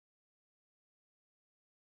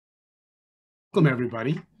Welcome,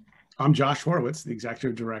 everybody. I'm Josh Horwitz, the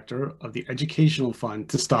Executive Director of the Educational Fund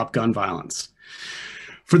to Stop Gun Violence.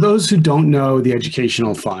 For those who don't know the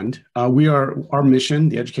Educational Fund, our mission,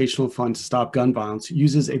 the Educational Fund to Stop Gun Violence,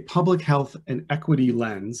 uses a public health and equity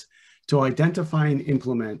lens to identify and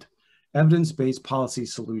implement evidence-based policy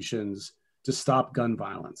solutions to stop gun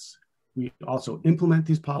violence. We also implement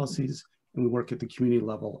these policies, and we work at the community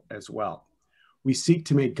level as well. We seek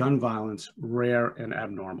to make gun violence rare and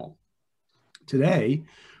abnormal. Today,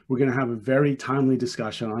 we're going to have a very timely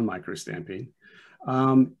discussion on microstamping,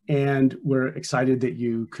 and we're excited that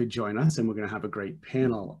you could join us, and we're going to have a great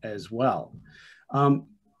panel as well.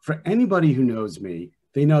 For anybody who knows me,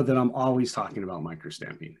 they know that I'm always talking about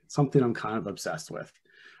microstamping. It's something I'm kind of obsessed with.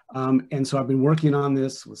 And so I've been working on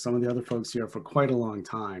this with some of the other folks here for quite a long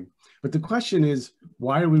time. But the question is,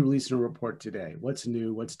 why are we releasing a report today? What's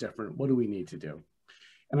new? What's different? What do we need to do?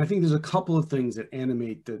 And I think there's a couple of things that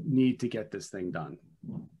animate the need to get this thing done.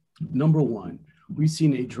 Number one, we've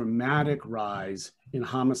seen a dramatic rise in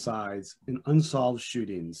homicides and unsolved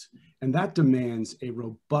shootings, and that demands a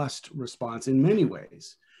robust response in many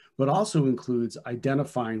ways, but also includes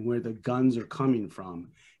identifying where the guns are coming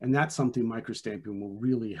from, and that's something microstamping will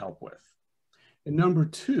really help with. And number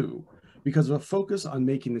two, because of a focus on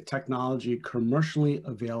making the technology commercially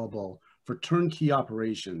available for turnkey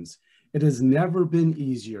operations, it has never been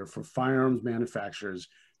easier for firearms manufacturers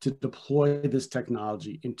to deploy this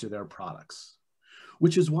technology into their products,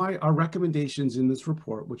 which is why our recommendations in this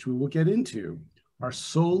report, which we will get into, are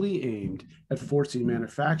solely aimed at forcing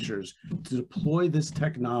manufacturers to deploy this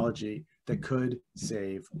technology that could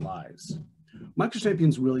save lives. Microstamping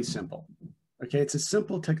is really simple. Okay, it's a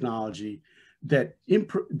simple technology that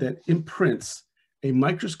imprints a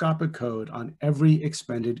microscopic code on every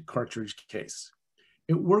expended cartridge case.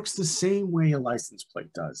 It works the same way a license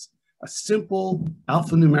plate does, a simple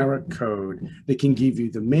alphanumeric code that can give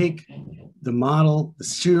you the make, the model, the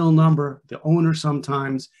serial number, the owner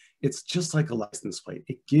sometimes. It's just like a license plate.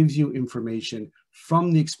 It gives you information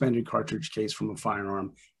from the expended cartridge case from a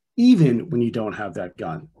firearm, even when you don't have that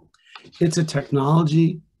gun. It's a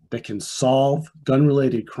technology that can solve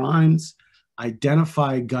gun-related crimes,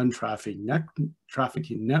 identify gun trafficking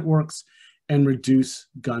networks, and reduce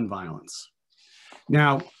gun violence.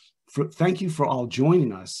 Now, thank you for all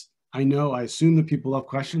joining us. I assume that people have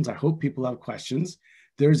questions. I hope people have questions.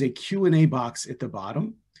 There's a Q&A box at the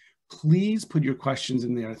bottom. Please put your questions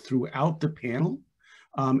in there throughout the panel,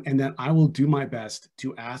 and then I will do my best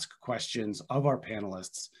to ask questions of our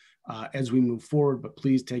panelists as we move forward, but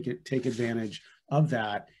please take advantage of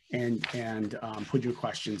that and put your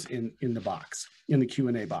questions in the box, in the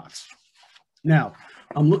Q&A box. Now,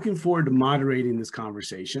 I'm looking forward to moderating this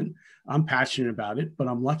conversation. I'm passionate about it, but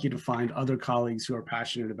I'm lucky to find other colleagues who are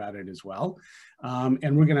passionate about it as well.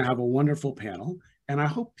 And we're going to have a wonderful panel. And I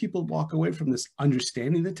hope people walk away from this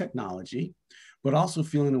understanding the technology, but also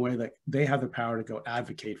feeling the way that they have the power to go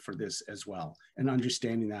advocate for this as well, and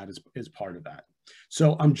understanding that is part of that.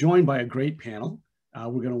 So I'm joined by a great panel.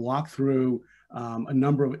 We're going to walk through a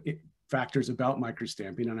number of factors about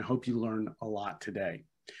microstamping, and I hope you learn a lot today.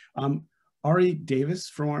 Ari Davis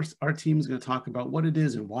from our team is going to talk about what it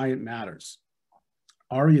is and why it matters.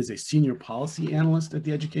 Ari is a Senior Policy Analyst at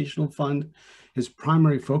the Educational Fund. His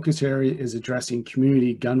primary focus area is addressing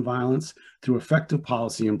community gun violence through effective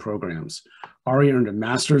policy and programs. Ari earned a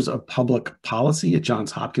Master's of Public Policy at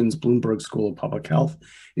Johns Hopkins Bloomberg School of Public Health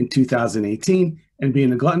in 2018, and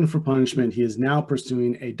being a glutton for punishment, he is now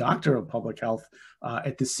pursuing a Doctor of Public Health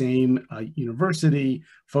at the same university,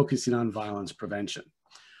 focusing on violence prevention.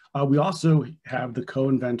 We also have the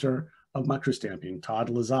co-inventor of microstamping, Todd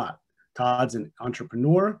Lizotte. Todd's an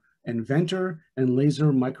entrepreneur, inventor, and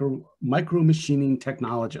laser micro-machining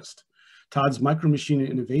technologist. Todd's micro-machining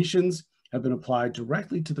innovations have been applied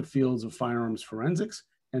directly to the fields of firearms forensics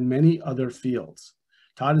and many other fields.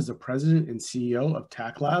 Todd is the president and CEO of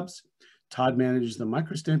TACLABS. Todd manages the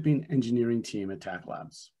microstamping engineering team at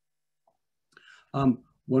TACLABS.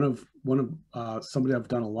 Somebody I've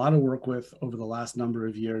done a lot of work with over the last number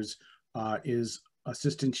of years is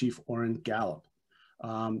Assistant Chief Orrin Gallop.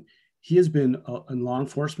 He has been in law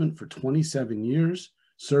enforcement for 27 years,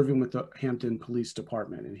 serving with the Hampton Police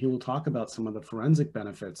Department, and he will talk about some of the forensic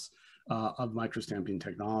benefits of microstamping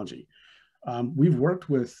technology. We've worked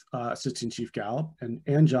with Assistant Chief Gallop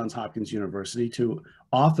and Johns Hopkins University to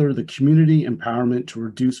author the Community Empowerment to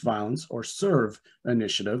Reduce Violence, or SERVE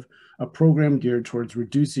initiative, a program geared towards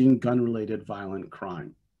reducing gun-related violent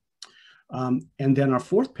crime. And then our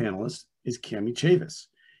fourth panelist is Cami Chavis.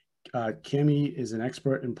 Cami is an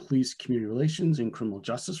expert in police community relations and criminal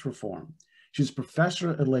justice reform. She's a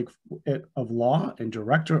professor of law and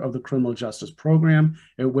director of the criminal justice program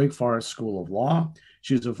at Wake Forest School of Law.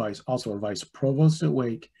 She's also a vice provost at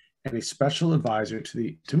Wake and a special advisor to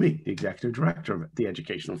me, the executive director of the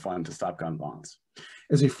Educational Fund to Stop Gun Violence.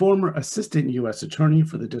 As a former assistant U.S. attorney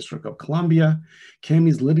for the District of Columbia,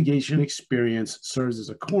 Cammie's litigation experience serves as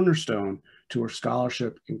a cornerstone to her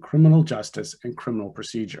scholarship in criminal justice and criminal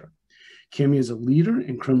procedure. Cammie is a leader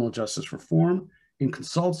in criminal justice reform and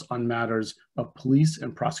consults on matters of police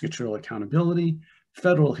and prosecutorial accountability,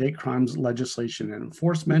 federal hate crimes legislation and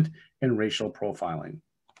enforcement, and racial profiling.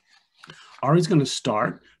 Ari's going to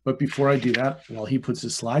start, but before I do that, while he puts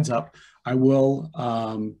his slides up, I will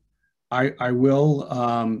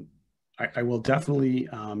definitely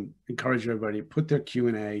encourage everybody to put their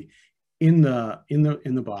Q&A in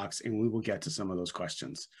the box, and we will get to some of those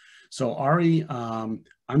questions. So Ari, I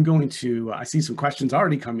see some questions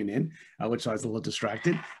already coming in, which I was a little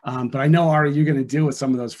distracted, but I know, Ari, you're going to deal with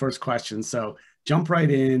some of those first questions. So jump right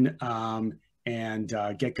in and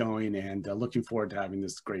get going, and looking forward to having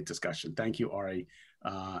this great discussion. Thank you, Ari,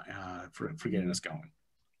 for getting us going.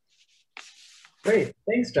 Great,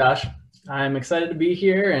 thanks, Josh. I'm excited to be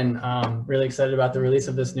here and really excited about the release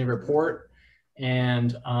of this new report.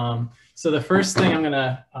 And so the first thing I'm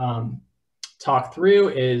gonna talk through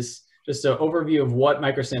is just an overview of what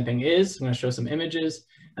microstamping is. I'm gonna show some images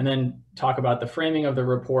and then talk about the framing of the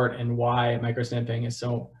report and why microstamping is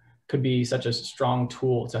could be such a strong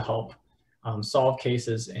tool to help solve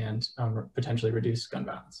cases and potentially reduce gun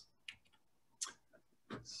violence.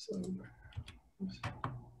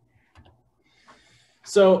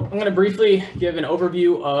 So I'm going to briefly give an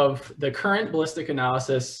overview of the current ballistic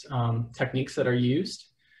analysis techniques that are used.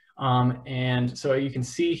 And so you can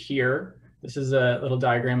see here, this is a little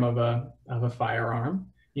diagram of a firearm.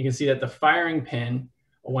 You can see that the firing pin,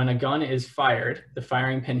 when a gun is fired, the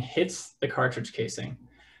firing pin hits the cartridge casing.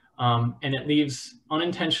 And it leaves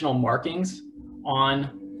unintentional markings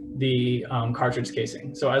on the cartridge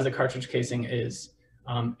casing. So as the cartridge casing is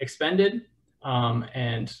expended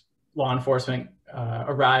and law enforcement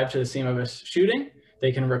arrive to the scene of a shooting,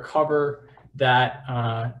 they can recover that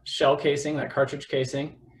shell casing, that cartridge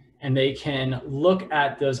casing, and they can look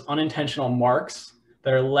at those unintentional marks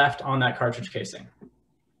that are left on that cartridge casing.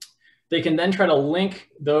 They can then try to link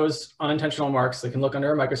those unintentional marks. They can look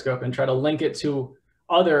under a microscope and try to link it to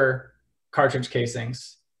other cartridge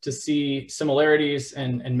casings to see similarities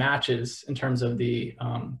and matches in terms of the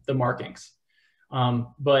markings.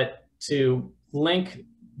 But to link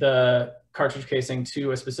the cartridge casing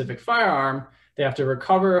to a specific firearm, they have to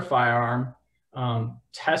recover a firearm,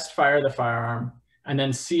 test fire the firearm, and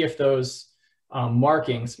then see if those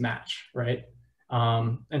markings match, right?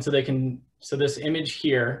 And so this image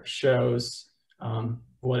here shows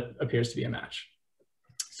what appears to be a match.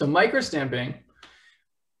 So microstamping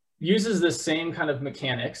uses the same kind of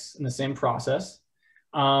mechanics and the same process,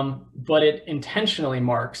 but it intentionally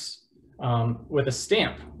marks with a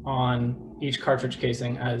stamp on each cartridge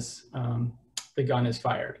casing as the gun is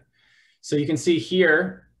fired. So you can see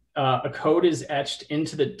here, a code is etched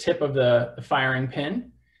into the tip of the firing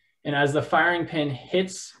pin. And as the firing pin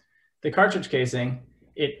hits the cartridge casing,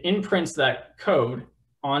 it imprints that code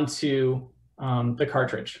onto the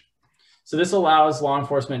cartridge. So this allows law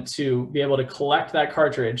enforcement to be able to collect that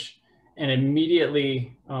cartridge and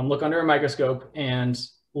immediately look under a microscope and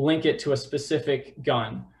link it to a specific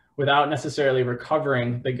gun without necessarily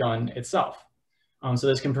recovering the gun itself. So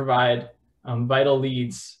this can provide vital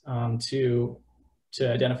leads to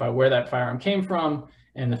identify where that firearm came from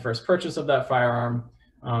and the first purchase of that firearm.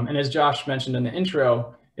 And as Josh mentioned in the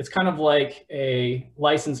intro, it's kind of like a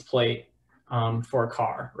license plate for a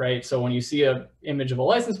car, right? So when you see an image of a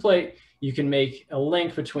license plate, you can make a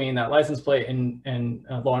link between that license plate and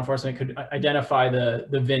law enforcement could identify the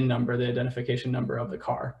VIN number, the identification number of the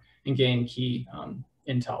car, and gain key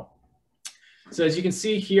intel. So as you can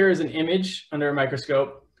see, here is an image under a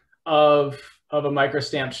microscope of a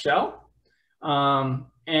microstamped shell.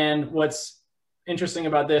 And what's interesting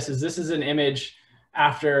about this is an image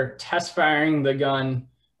after test firing the gun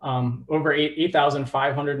over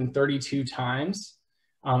 8,532 times.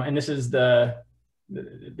 And this is the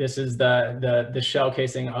shell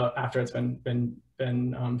casing after it's been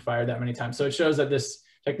fired that many times. So it shows that this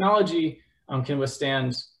technology can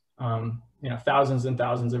withstand thousands and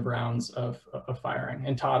thousands of rounds of firing.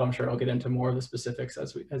 And Todd, I'm sure, will get into more of the specifics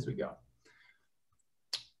as we go.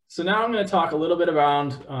 So now I'm going to talk a little bit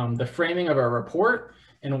around the framing of our report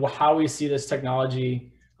and how we see this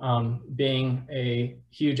technology being a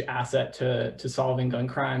huge asset to solving gun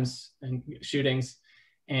crimes and shootings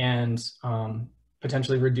and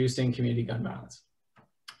potentially reducing community gun violence.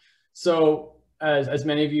 So as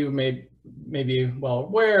many of you may be well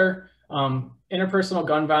aware, interpersonal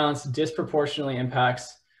gun violence disproportionately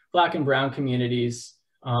impacts Black and Brown communities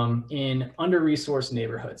in under-resourced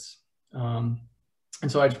neighborhoods. And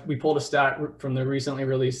so we pulled a stat from the recently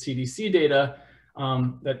released CDC data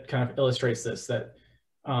that kind of illustrates this, that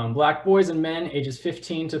Black boys and men ages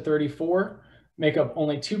 15 to 34 make up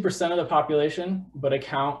only 2% of the population, but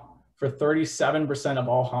account for 37% of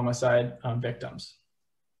all homicide victims.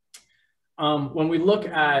 When we look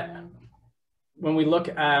at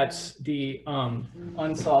the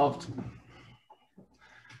unsolved,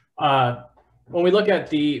 when we look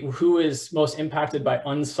at who is most impacted by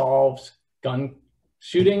unsolved gun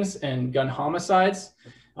shootings and gun homicides,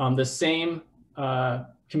 the same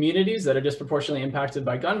communities that are disproportionately impacted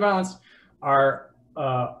by gun violence are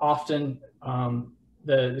often,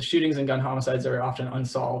 the shootings and gun homicides are often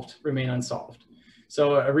unsolved, remain unsolved.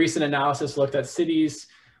 So a recent analysis looked at cities,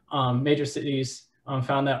 major cities,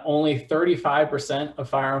 found that only 35% of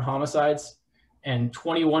firearm homicides and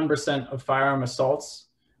 21% of firearm assaults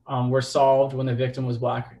were solved when the victim was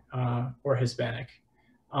Black or Hispanic.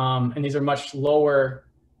 And these are much lower,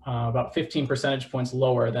 about 15 percentage points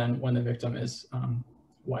lower than when the victim is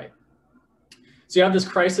white. So you have this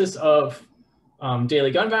crisis of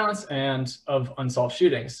daily gun violence and of unsolved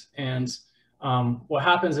shootings. And what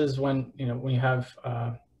happens is when you have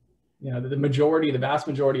the vast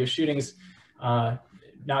majority of shootings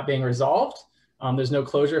not being resolved, there's no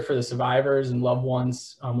closure for the survivors and loved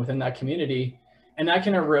ones within that community, and that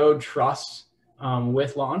can erode trust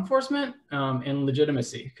with law enforcement and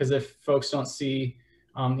legitimacy. Because if folks don't see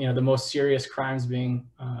the most serious crimes being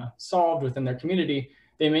solved within their community,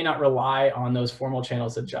 they may not rely on those formal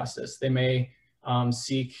channels of justice. They may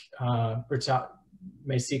seek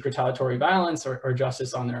retaliatory violence or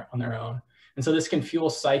justice on their own. And so this can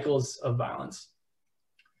fuel cycles of violence.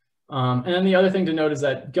 And then the other thing to note is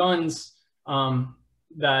that guns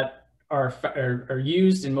that are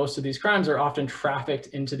used in most of these crimes are often trafficked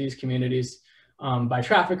into these communities by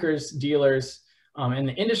traffickers, dealers, in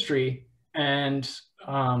the industry, and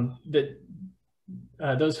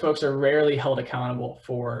those folks are rarely held accountable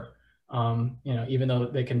for, even though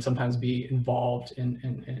they can sometimes be involved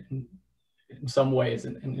in some ways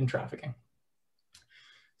in trafficking.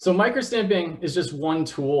 So microstamping is just one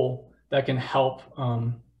tool that can help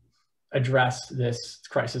address this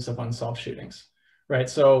crisis of unsolved shootings, right?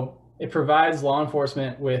 So it provides law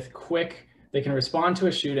enforcement with they can respond to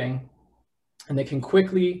a shooting, and they can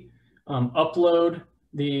quickly upload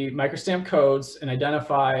the microstamp codes and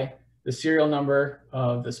identify the serial number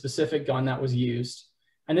of the specific gun that was used.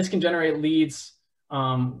 And this can generate leads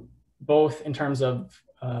both in terms of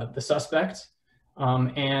the suspect,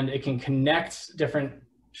 and it can connect different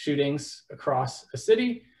shootings across a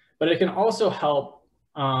city, but it can also help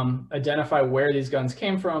identify where these guns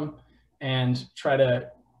came from and try to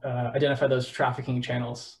identify those trafficking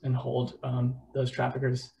channels and hold those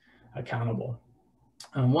traffickers accountable.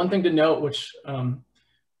 One thing to note, which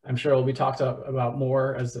I'm sure will be talked about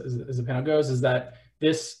more as the panel goes, is that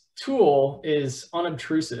this tool is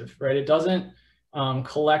unobtrusive, right? It doesn't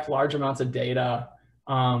collect large amounts of data,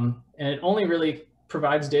 and it only really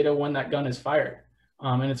provides data when that gun is fired.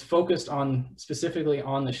 And it's focused specifically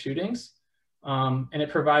on the shootings, and it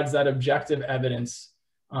provides that objective evidence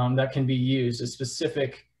that can be used, a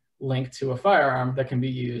specific link to a firearm that can be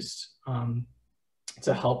used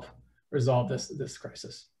to help resolve this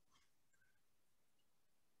crisis.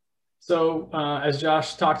 So as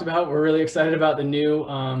Josh talked about, we're really excited about the new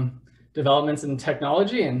developments in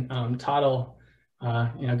technology, and Todd will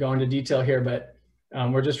go into detail here, but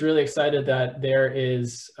we're just really excited that there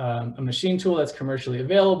is a machine tool that's commercially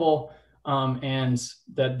available, and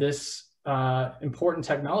that this important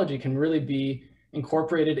technology can really be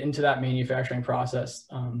incorporated into that manufacturing process,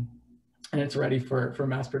 and it's ready for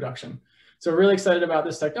mass production. So we're really excited about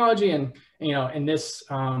this technology, and in this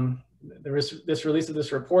this release of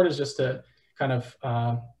this report is just to kind of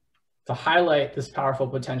to highlight this powerful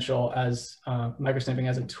potential as microstamping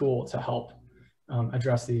as a tool to help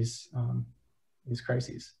address these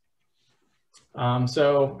crises.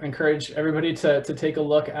 So I encourage everybody to take a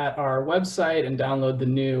look at our website and download the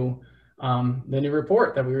new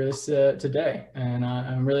report that we released today. And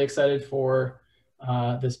I'm really excited for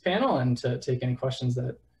this panel and to take any questions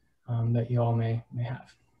that you all may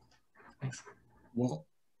have. Thanks. Well,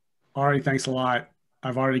 Ari, thanks a lot.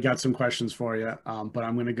 I've already got some questions for you, but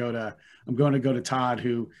I'm going to go to Todd,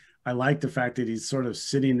 who I like the fact that he's sort of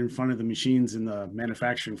sitting in front of the machines in the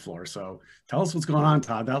manufacturing floor. So tell us what's going on,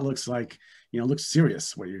 Todd. That looks like, looks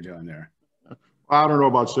serious what you're doing there. I don't know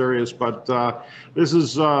about serious, but this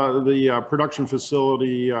is the production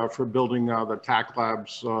facility for building the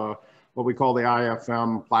TACLABS, what we call the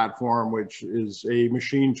IFM platform, which is a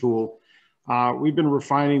machine tool. We've been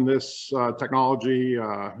refining this technology,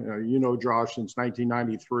 Josh, since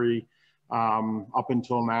 1993 up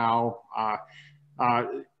until now.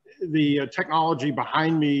 The technology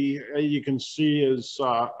behind me, you can see is,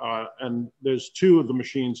 and there's two of the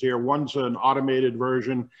machines here. One's an automated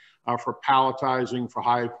version for palletizing for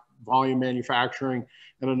high volume manufacturing,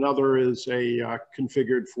 and another is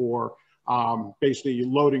configured for basically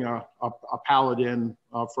loading a pallet in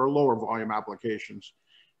for lower volume applications.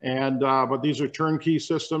 And but these are turnkey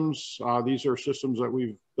systems. These are systems that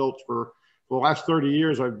we've built for the last 30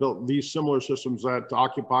 years. I've built these similar systems that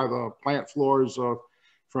occupy the plant floors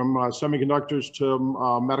from semiconductors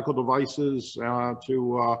to medical devices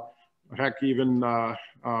to heck, even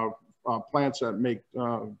plants that make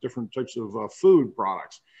different types of food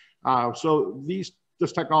products. So this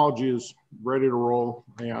technology is ready to roll,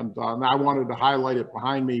 and I wanted to highlight it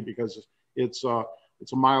behind me because it's a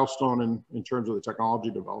milestone in terms of the technology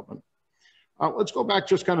development. Let's go back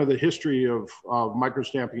just kind of the history of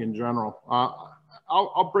microstamping in general.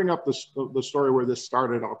 I'll bring up the story where this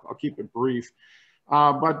started. I'll keep it brief.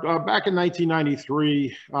 But back in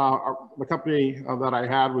 1993, the company that I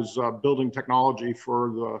had was building technology for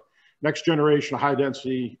the next generation high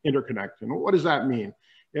density interconnect. And what does that mean?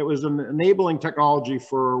 It was an enabling technology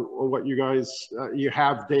for what you guys, you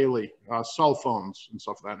have daily, cell phones and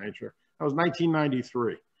stuff of that nature. That was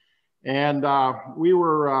 1993. And we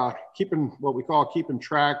were keeping what we call keeping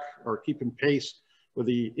track or keeping pace with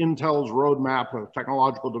the Intel's roadmap of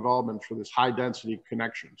technological development for this high density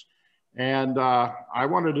connections. And I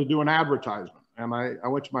wanted to do an advertisement. And I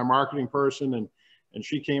went to my marketing person, and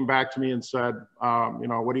she came back to me and said,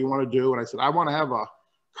 what do you want to do? And I said, I want to have a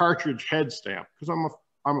cartridge head stamp, because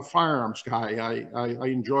I'm a firearms guy. I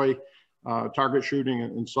enjoy target shooting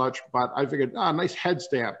and such, but I figured, nice head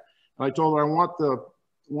stamp. And I told her I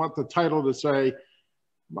want the title to say,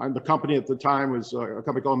 the company at the time was a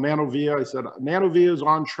company called Nanovia. I said, Nanovia is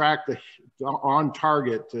on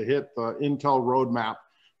target to hit the Intel roadmap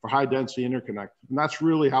for high density interconnect. And that's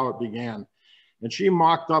really how it began. And she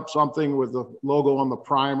mocked up something with the logo on the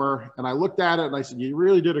primer. And I looked at it and I said, you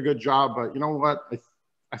really did a good job, but you know what?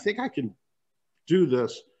 I think I can do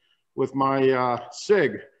this with my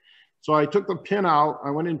SIG. So I took the pin out, I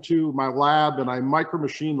went into my lab and I micro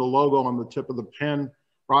machined the logo on the tip of the pin,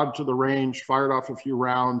 brought it to the range, fired off a few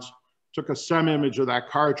rounds, took a SEM image of that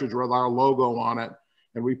cartridge with our logo on it,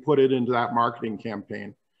 and we put it into that marketing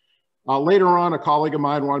campaign. Later on, a colleague of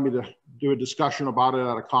mine wanted me to do a discussion about it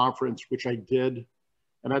at a conference, which I did.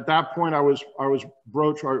 And at that point,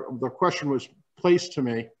 the question was placed to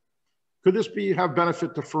me, could this have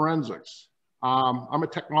benefit to forensics? I'm a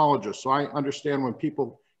technologist, so I understand when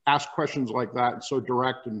people ask questions like that, so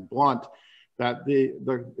direct and blunt, that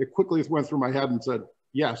it quickly went through my head and said,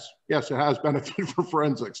 yes, it has benefit for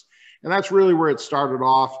forensics. And that's really where it started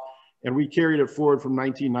off. And we carried it forward from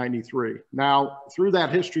 1993. Now, through that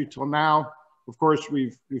history till now, of course,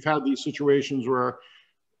 we've had these situations where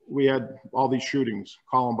we had all these shootings.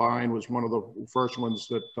 Columbine was one of the first ones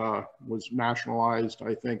that was nationalized,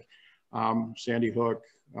 I think. Sandy Hook,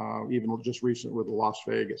 even just recently with Las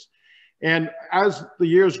Vegas. And as the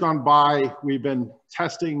years gone by, we've been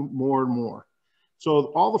testing more and more.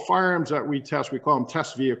 So all the firearms that we test, we call them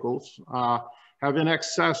test vehicles, have in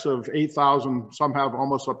excess of 8,000, some have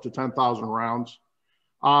almost up to 10,000 rounds.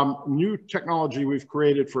 New technology we've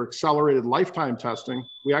created for accelerated lifetime testing.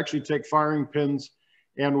 We actually take firing pins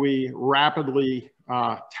and we rapidly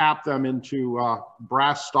tap them into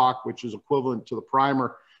brass stock, which is equivalent to the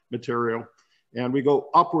primer material. And we go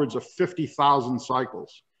upwards of 50,000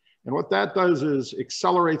 cycles. And what that does is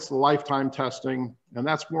accelerates the lifetime testing. And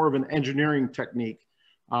that's more of an engineering technique.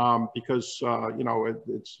 Because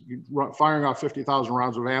firing off 50,000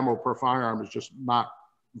 rounds of ammo per firearm is just not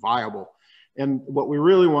viable. And what we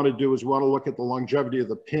really want to do is we want to look at the longevity of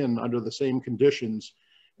the pin under the same conditions.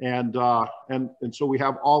 And so we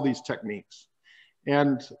have all these techniques.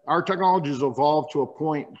 And our technology has evolved to a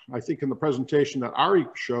point, I think in the presentation that Ari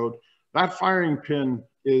showed, that firing pin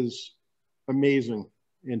is amazing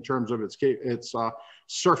in terms of its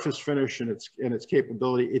surface finish and its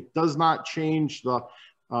capability. It does not change the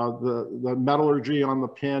metallurgy on the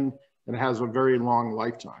pin, and it has a very long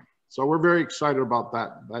lifetime. So we're very excited about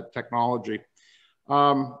that technology.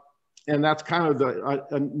 And that's kind of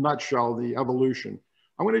a nutshell, the evolution.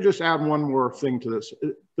 I'm going to just add one more thing to this.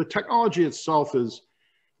 The technology itself is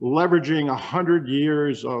leveraging 100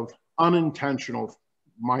 years of unintentional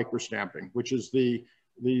microstamping, which is the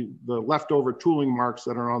leftover tooling marks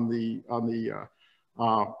that are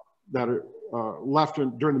left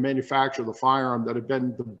during the manufacture of the firearm that have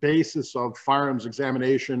been the basis of firearms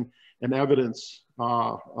examination and evidence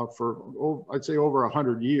for, I'd say, over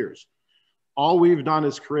 100 years. All we've done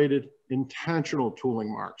is created intentional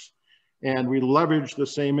tooling marks. And we leverage the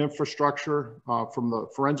same infrastructure from the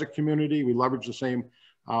forensic community. We leverage the same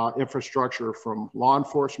infrastructure from law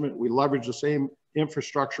enforcement. We leverage the same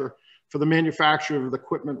infrastructure for the manufacture of the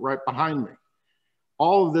equipment right behind me.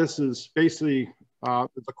 All of this is basically a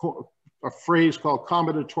phrase called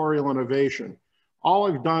combinatorial innovation. All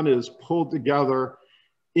I've done is pulled together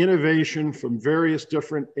innovation from various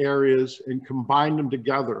different areas and combined them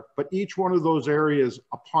together. But each one of those areas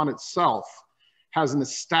upon itself has an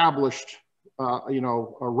established, a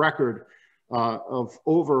record of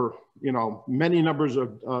over, many numbers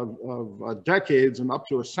of decades and up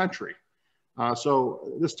to a century.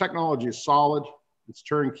 So this technology is solid, it's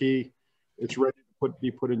turnkey, it's ready to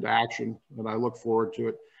be put into action, and I look forward to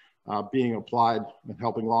it being applied and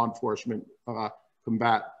helping law enforcement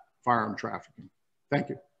combat firearm trafficking. Thank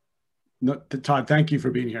you. No, Todd, thank you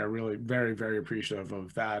for being here. Really very, very appreciative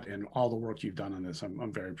of that and all the work you've done on this.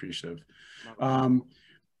 I'm very appreciative.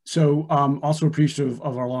 Also appreciative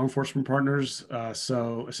of our law enforcement partners.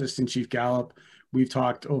 So Assistant Chief Gallop, we've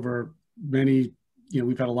talked over many,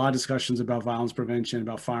 we've had a lot of discussions about violence prevention,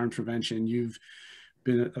 about firearms prevention. You've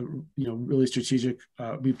been, really strategic.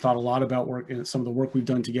 We've thought a lot about some of the work we've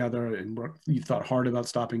done together, and you've thought hard about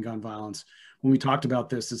stopping gun violence. When we talked about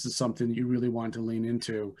this is something that you really wanted to lean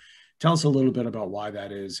into. Tell us a little bit about why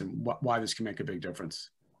that is and why this can make a big difference.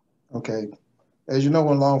 Okay. As you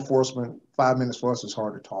know, in law enforcement, 5 minutes for us is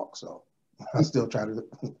hard to talk. So I still try to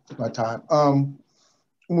do my time. When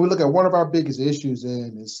we look at one of our biggest issues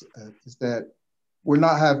is that we're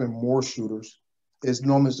not having more shooters. It's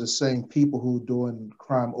normally the same people who are doing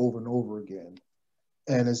crime over and over again.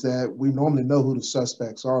 And is that we normally know who the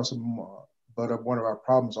suspects are. But one of our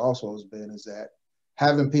problems also has been is that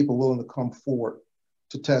having people willing to come forward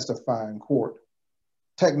to testify in court.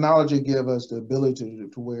 Technology gives us the ability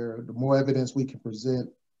to where the more evidence we can present,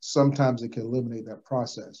 sometimes it can eliminate that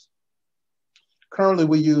process. Currently,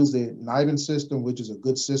 we use the NIBIN system, which is a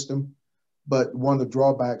good system, but one of the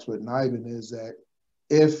drawbacks with NIBIN is that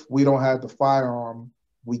if we don't have the firearm,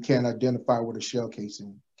 we can't identify where the shell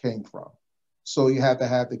casing came from. So you have to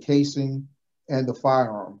have the casing and the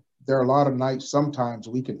firearm. There are a lot of nights sometimes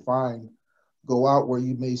we can go out where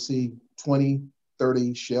you may see 20,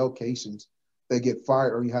 30 shell casings that get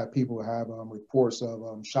fired, or you have people who have reports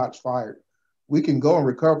of shots fired. We can go and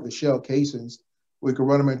recover the shell casings. We can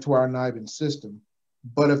run them into our NIBIN system.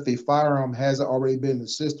 But if the firearm hasn't already been in the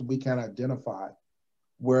system, we can't identify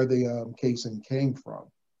where the casing came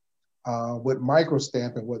from. With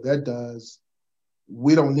microstamping, what that does,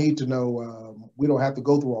 we don't need to know, we don't have to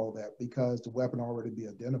go through all that because the weapon already be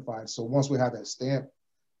identified. So once we have that stamp,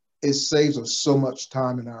 it saves us so much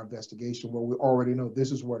time in our investigation where we already know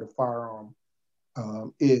this is where the firearm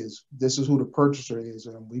is, this is who the purchaser is,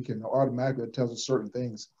 and we can automatically tell us certain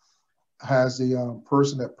things. Has the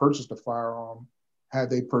person that purchased the firearm,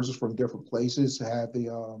 had they purchased from different places? Have they,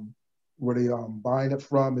 were they buying it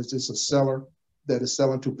from? Is this a seller that is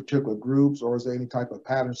selling to particular groups, or is there any type of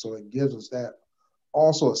pattern? So it gives us that.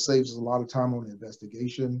 Also, it saves us a lot of time on the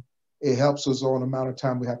investigation. It helps us on the amount of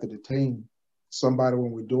time we have to detain somebody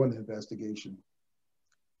when we're doing the investigation.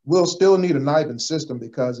 We'll still need a NIBIN system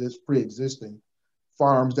because it's pre-existing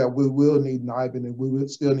firearms that we will need NIBIN, and we will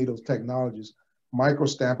still need those technologies.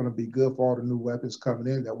 Microstamping will be good for all the new weapons coming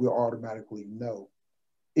in that we'll automatically know.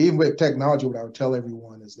 Even with technology, what I would tell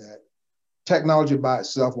everyone is that technology by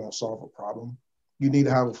itself won't solve a problem. You need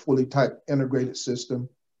to have a fully typed integrated system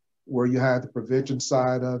where you have the prevention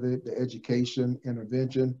side of it, the education,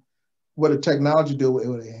 intervention. What the technology do, it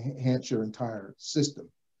will enhance your entire system.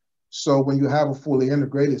 So when you have a fully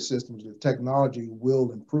integrated system, the technology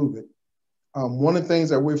will improve it. One of the things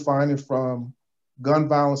that we're finding from gun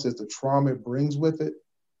violence is the trauma it brings with it.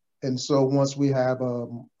 And so once we have a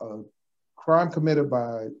crime committed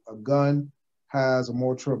by a gun has a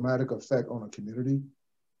more traumatic effect on a community.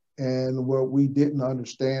 And what we didn't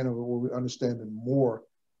understand, or what we're understanding more,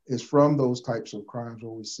 is from those types of crimes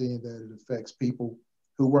where we're seeing that it affects people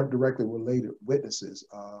who weren't directly related witnesses.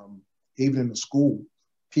 Even in the school,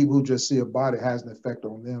 people who just see a body has an effect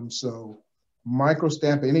on them. So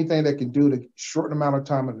microstamping, anything that can do to shorten the amount of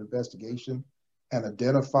time of investigation and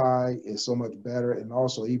identify is so much better. And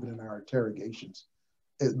also even in our interrogations,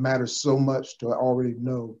 it matters so much to already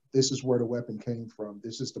know this is where the weapon came from.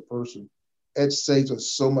 This is the person. It saves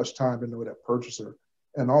us so much time to know that purchaser.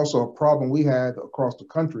 And also a problem we had across the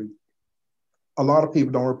country a lot of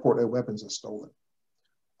people don't report their weapons as stolen.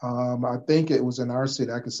 I think it was in our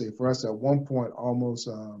city, I can say for us at one point, almost,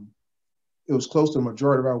 it was close to the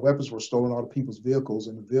majority of our weapons were stolen out of people's vehicles,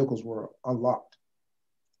 and the vehicles were unlocked.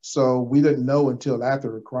 So we didn't know until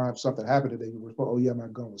after the crime, something happened, that they were, oh yeah, my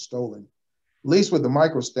gun was stolen. At least with the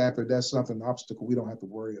microstamper, that's something, an obstacle we don't have to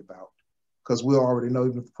worry about, because we'll already know,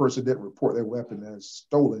 even if the person didn't report their weapon as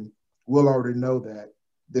stolen, we'll already know that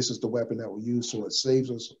this is the weapon that we use, so it saves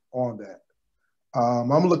us on that.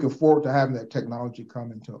 I'm looking forward to having that technology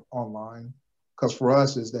come into online, because for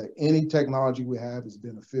us is that any technology we have is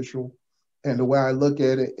beneficial. And the way I look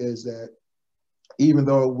at it is that even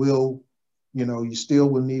though it will, you know, you still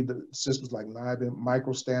will need the systems like NIBIN,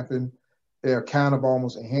 microstamping, they're kind of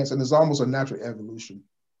almost enhanced, and there's almost a natural evolution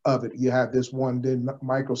of it. You have this one, then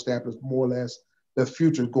microstamp is more or less the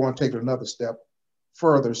future, going to take it another step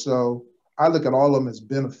further. So I look at all of them as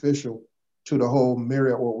beneficial to the whole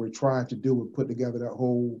myriad what we're trying to do and put together that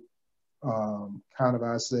whole kind of,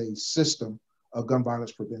 I say, system of gun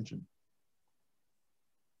violence prevention.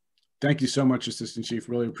 Thank you so much, Assistant Chief.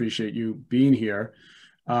 Really appreciate you being here.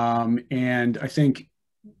 And I think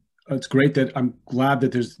it's great that I'm glad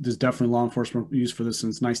that there's definitely law enforcement use for this, and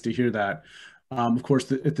it's nice to hear that. Of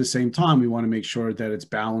course, at the same time, we want to make sure that it's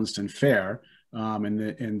balanced and fair, and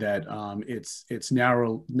that it's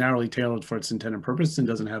narrowly tailored for its intended purpose and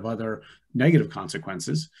doesn't have other negative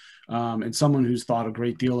consequences. And someone who's thought a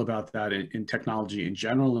great deal about that in technology in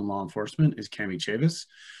general and law enforcement is Cami Chavis.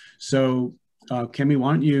 So Cami,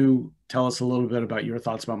 why don't you tell us a little bit about your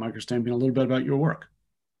thoughts about microstamping, a little bit about your work?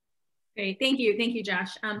 Great, thank you,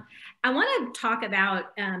 Josh. I want to talk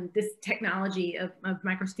about this technology of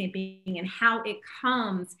microstamping and how it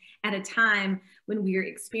comes at a time when we're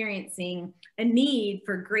experiencing a need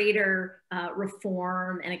for greater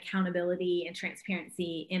reform and accountability and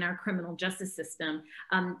transparency in our criminal justice system.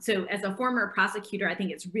 So as a former prosecutor, I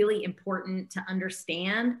think it's really important to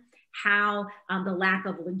understand how the lack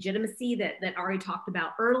of legitimacy that Ari talked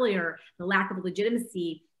about earlier, the lack of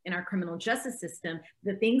legitimacy in our criminal justice system,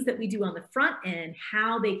 the things that we do on the front end,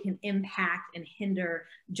 how they can impact and hinder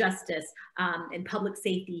justice and public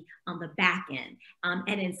safety on the back end.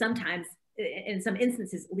 And in some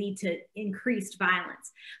instances, lead to increased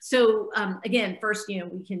violence. So again, first, you know,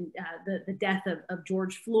 we can, the death of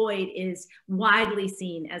George Floyd is widely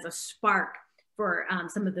seen as a spark for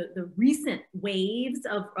some of the recent waves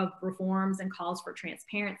of reforms and calls for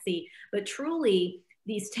transparency, but truly,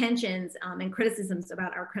 these tensions and criticisms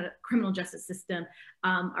about our criminal justice system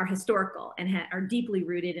are historical and are deeply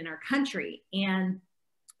rooted in our country. And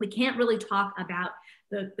we can't really talk about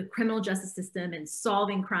the criminal justice system and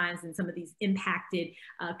solving crimes in some of these impacted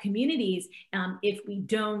communities if we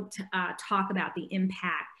don't talk about the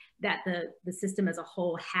impact that the system as a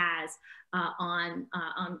whole has on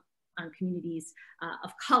communities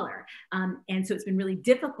of color. And so it's been really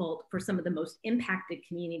difficult for some of the most impacted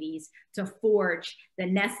communities to forge the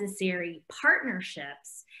necessary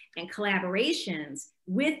partnerships and collaborations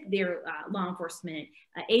with their law enforcement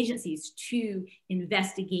agencies to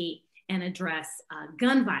investigate and address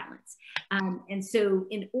gun violence. And so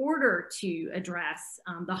in order to address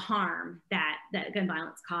the harm that gun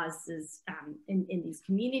violence causes in these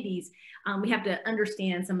communities, we have to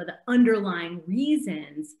understand some of the underlying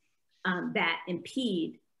reasons that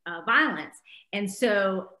impede violence. And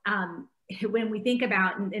so when we think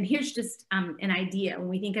about, and here's just an idea, when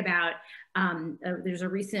we think about, there's a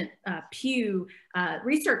recent Pew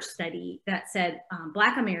research study that said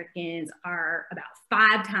Black Americans are about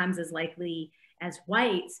 5 times as likely as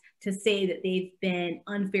whites to say that they've been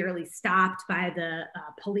unfairly stopped by the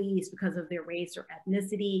police because of their race or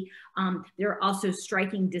ethnicity. There are also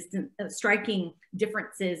striking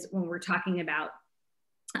differences when we're talking about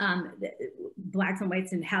Blacks and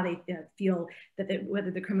whites and how they feel that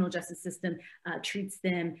whether the criminal justice system treats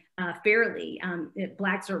them fairly.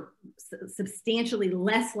 Blacks are substantially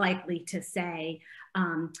less likely to say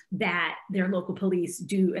that their local police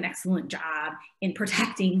do an excellent job in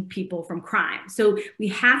protecting people from crime. So we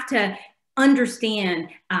have to understand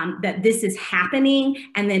that this is happening,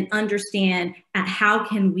 and then understand how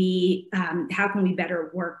can we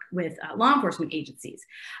better work with law enforcement agencies.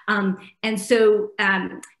 And so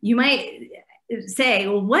you might say,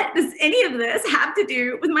 well, what does any of this have to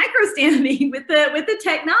do with microstamping, with the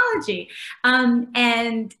technology?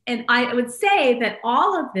 And I would say that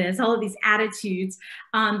all of these attitudes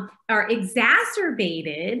are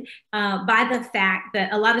exacerbated by the fact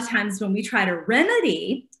that a lot of times when we try to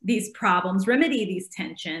remedy these problems, remedy these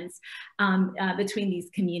tensions between these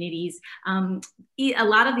communities, a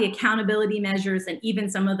lot of the accountability measures and even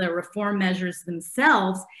some of the reform measures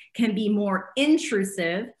themselves can be more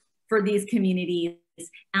intrusive, for these communities,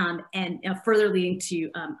 and further leading to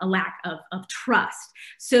a lack of trust.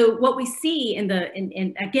 So what we see in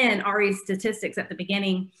again, Ari's statistics at the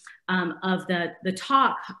beginning of the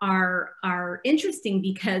talk are interesting,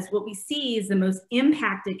 because what we see is the most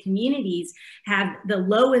impacted communities have the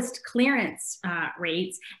lowest clearance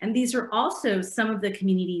rates, and these are also some of the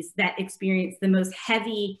communities that experience the most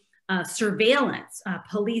heavy surveillance,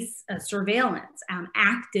 police surveillance,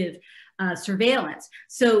 active surveillance.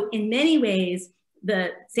 So in many ways,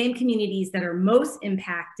 the same communities that are most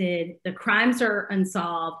impacted, the crimes are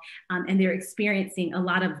unsolved, and they're experiencing a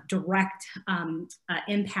lot of direct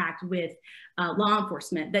impact with law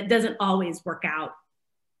enforcement that doesn't always work out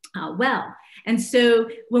well. And so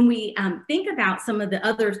when we think about some of the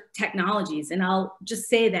other technologies, and I'll just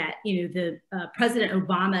say that, the President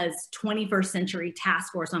Obama's 21st Century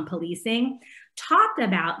Task Force on Policing talked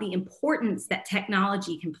about the importance that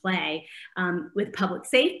technology can play with public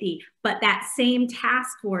safety, but that same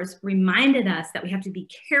task force reminded us that we have to be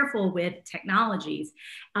careful with technologies.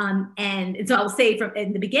 And so I'll say from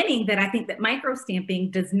in the beginning that I think that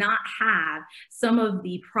microstamping does not have some of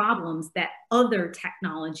the problems that other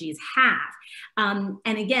technologies have.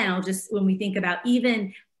 And again, when we think about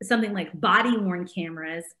even something like body-worn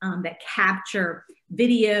cameras that capture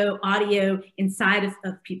video, audio inside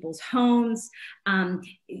of people's homes,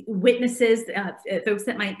 witnesses, folks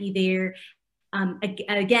that might be there.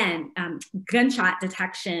 Again, gunshot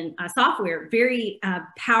detection software, very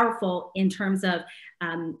powerful in terms of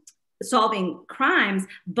solving crimes,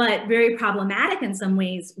 but very problematic in some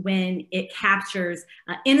ways when it captures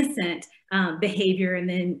innocent behavior, and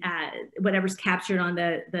then whatever's captured on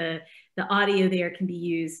the audio there can be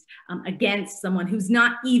used against someone who's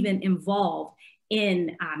not even involved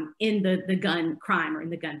in the gun crime or in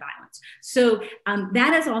the gun violence. So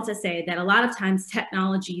that is all to say that a lot of times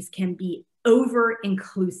technologies can be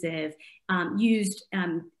over-inclusive, used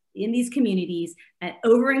in these communities,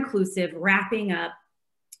 over-inclusive, wrapping up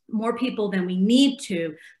more people than we need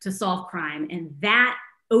to solve crime. And that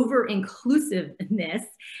over-inclusiveness,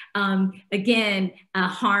 again,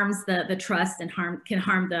 harms the trust and can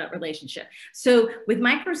harm the relationship. So with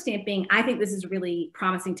microstamping, I think this is really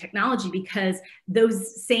promising technology, because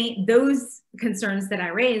those concerns that I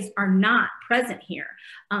raised are not present here.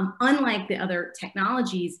 Unlike the other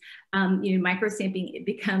technologies, microstamping, it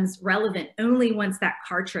becomes relevant only once that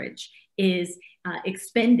cartridge is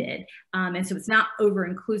expended. And so it's not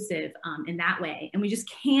over-inclusive in that way. And we just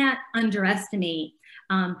can't underestimate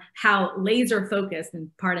how laser focused,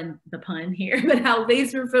 and pardon the pun here, but how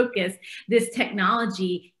laser focused this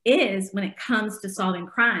technology is when it comes to solving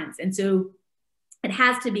crimes. And so it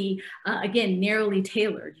has to be, again, narrowly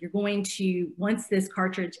tailored. You're going to, once this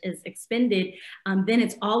cartridge is expended, then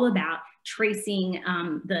it's all about tracing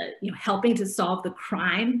helping to solve the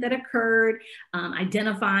crime that occurred,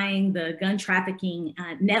 identifying the gun trafficking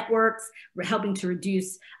networks, we're helping to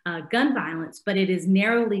reduce gun violence, but it is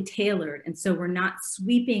narrowly tailored. And so we're not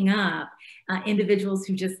sweeping up individuals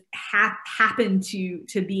who just happen to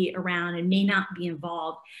be around and may not be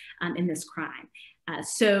involved in this crime.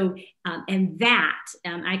 And that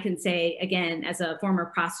I can say, again, as a former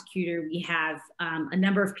prosecutor, we have a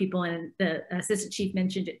number of people, and the assistant chief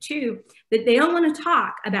mentioned it too, that they don't want to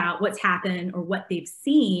talk about what's happened or what they've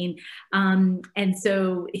seen. And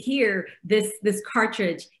so here, this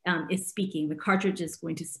cartridge is speaking. The cartridge is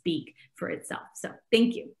going to speak for itself. So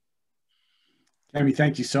thank you. Tammy,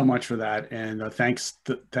 thank you so much for that, and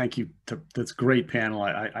thank you to this great panel.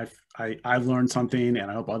 I've learned something, and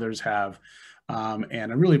I hope others have.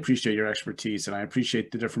 And I really appreciate your expertise, and I appreciate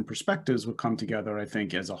the different perspectives will come together, I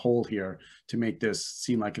think, as a whole here to make this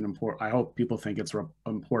seem like an important, I hope people think it's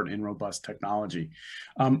important and robust technology.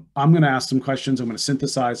 I'm going to ask some questions. I'm going to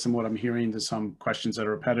synthesize some of what I'm hearing to some questions that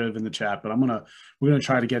are repetitive in the chat, but we're going to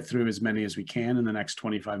try to get through as many as we can in the next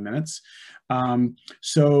 25 minutes. One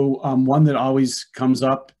that always comes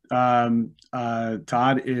up,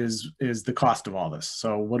 Todd, is the cost of all this.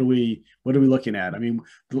 So what are we looking at? I mean,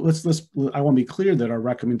 I want to be clear that our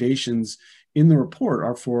recommendations in the report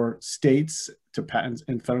are for states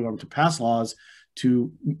and federal government to pass laws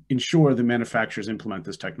to ensure the manufacturers implement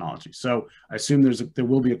this technology. So I assume there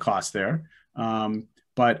will be a cost there.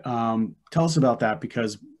 But tell us about that,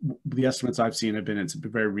 because the estimates I've seen have been it's a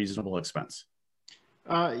very reasonable expense.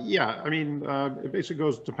 Yeah, I mean, it basically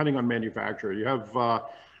goes depending on manufacturer. You have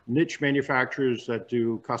niche manufacturers that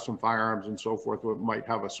do custom firearms and so forth, that might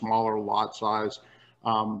have a smaller lot size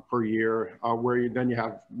per year, where then you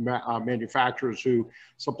have manufacturers who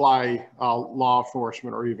supply law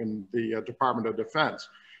enforcement or even the Department of Defense.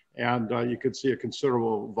 And you could see a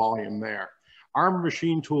considerable volume there. Our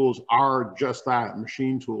machine tools are just that,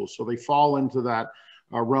 machine tools. So they fall into that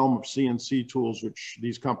realm of CNC tools, which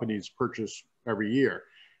these companies purchase every year.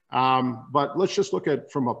 But let's just look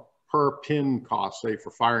at from a per pin cost, say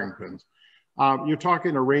for firing pins. You're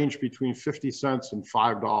talking a range between 50 cents and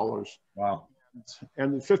 $5. Wow.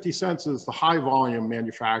 And 50 cents is the high volume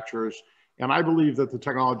manufacturers. And I believe that the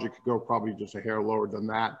technology could go probably just a hair lower than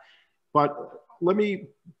that. But let me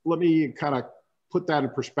kind of put that in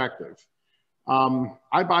perspective.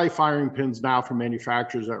 I buy firing pins now from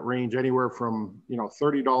manufacturers that range anywhere from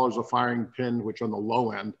 $30 a firing pin, which on the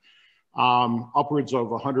low end, upwards of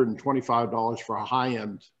 $125 for a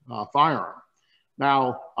high-end firearm.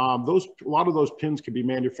 Now, a lot of those pins can be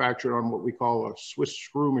manufactured on what we call a Swiss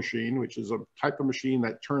screw machine, which is a type of machine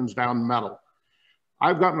that turns down metal.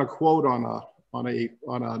 I've gotten a quote on a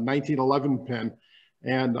 1911 pin,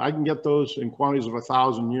 and I can get those in quantities of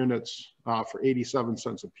 1,000 units for 87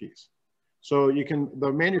 cents a piece. So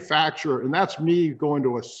the manufacturer, and that's me going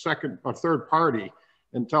to a third party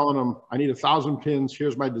and telling them, I need 1,000 pins,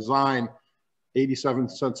 here's my design, 87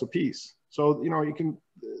 cents a piece. So,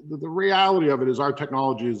 the reality of it is our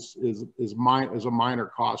technology is a minor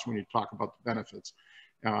cost when you talk about the benefits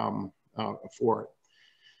for it.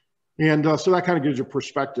 And so that kind of gives you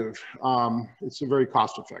perspective. It's a very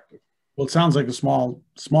cost effective. Well, it sounds like a small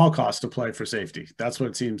cost to play for safety. That's what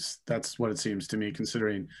it seems to me,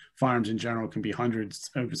 considering firearms in general can be hundreds,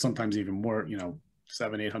 sometimes even more, $700,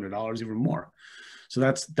 $800, even more. So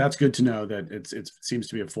that's good to know that it seems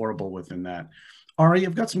to be affordable within that. Ari,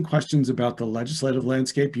 I've got some questions about the legislative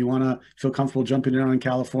landscape. You want to feel comfortable jumping in on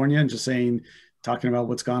California and just talking about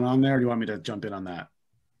what's gone on there? Or do you want me to jump in on that?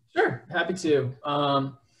 Sure, happy to.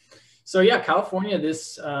 So yeah, California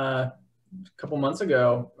this couple months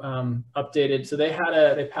ago updated. So they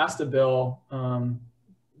passed a bill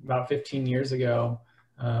about 15 years ago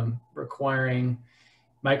requiring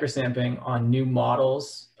microstamping on new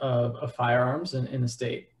models of firearms in the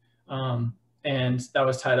state. And that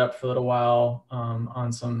was tied up for a little while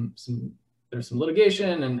on there's some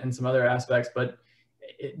litigation and some other aspects, but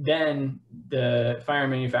then the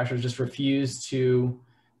firearm manufacturers just refused to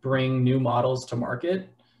bring new models to market.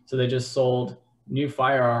 So they just sold new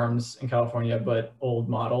firearms in California, but old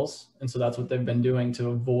models. And so that's what they've been doing to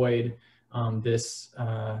avoid this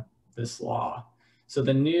law. So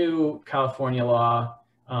the new California law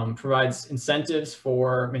provides incentives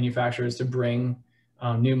for manufacturers to bring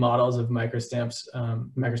new models of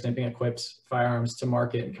microstamping equipped firearms to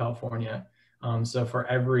market in California. So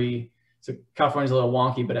California's a little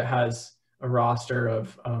wonky, but it has a roster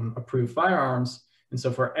of approved firearms. And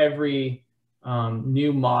so for every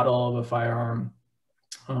new model of a firearm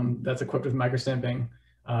that's equipped with microstamping,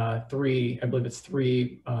 three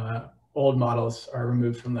old models are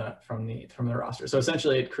removed from the roster. So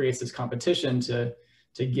essentially, it creates this competition to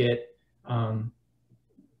get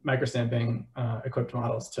microstamping equipped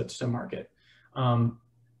models to market.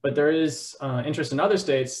 But there is interest in other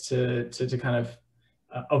states to kind of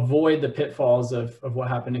avoid the pitfalls of what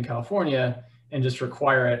happened in California and just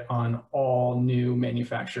require it on all new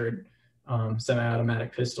manufactured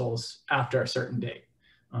semi-automatic pistols after a certain date.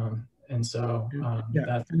 And so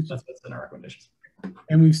that's what's in our recommendations.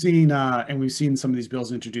 And we've seen some of these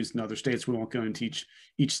bills introduced in other states. We won't go into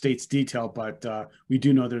each state's detail, but we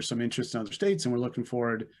do know there's some interest in other states, and we're looking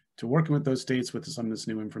forward to working with those states with some of this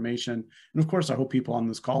new information. And of course, I hope people on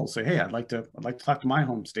this call will say, "Hey, I'd like to talk to my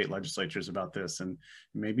home state legislatures about this, and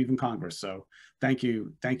maybe even Congress." So thank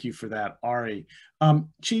you for that, Ari.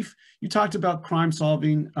 Chief, you talked about crime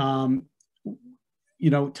solving.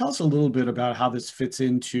 Tell us a little bit about how this fits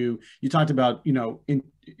into. You talked about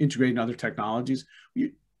integrating other technologies.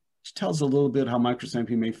 You tell us a little bit how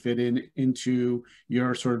microstamping may fit into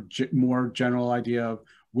your sort of more general idea of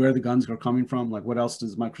where the guns are coming from. Like, what else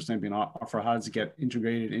does microstamping offer? How does it get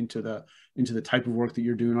integrated into the type of work that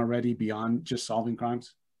you're doing already beyond just solving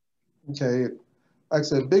crimes? Okay, like I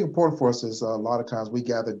said, big important for us is a lot of times we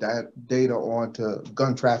gather data onto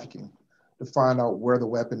gun trafficking to find out where the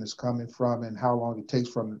weapon is coming from and how long it takes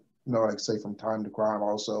from time to crime.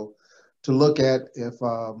 Also, to look at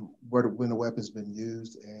when the weapon's been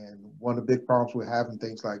used. And one of the big problems we're having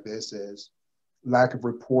things like this is lack of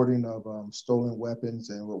reporting of stolen weapons,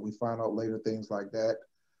 and what we find out later, things like that.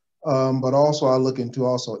 But also I look into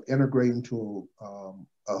integrating to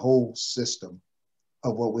a whole system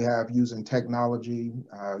of what we have using technology,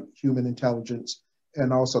 human intelligence,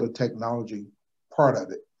 and also the technology part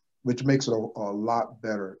of it, which makes it a lot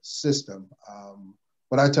better system.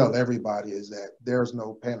 What I tell everybody is that there's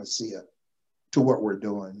no panacea to what we're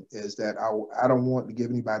doing. Is that I don't want to give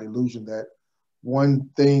anybody illusion that one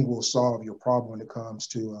thing will solve your problem when it comes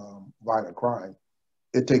to violent crime.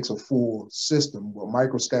 It takes a full system. What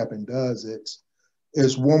microstamping does,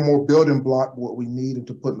 it's one more building block what we need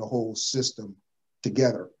to put in the whole system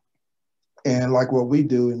together. And like what we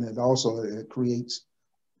do, and it creates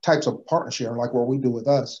types of partnership, like what we do with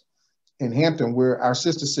us in Hampton, where our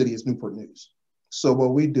sister city is Newport News. So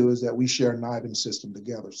what we do is that we share an IBAN system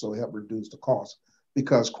together, so it helps reduce the cost,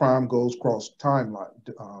 because crime goes across timeline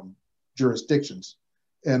jurisdictions.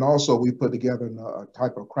 And also we put together a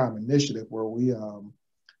type of crime initiative where we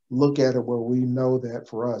look at it, where we know that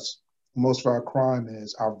for us, most of our crime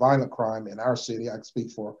is our violent crime in our city. I can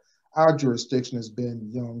speak for our jurisdiction has been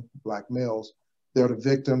young Black males. They're the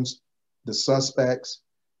victims, the suspects,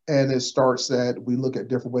 and it starts that we look at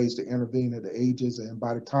different ways to intervene at the ages. And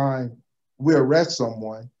by the time we arrest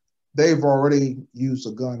someone, they've already used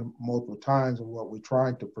a gun multiple times. And what we're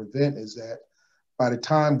trying to prevent is that by the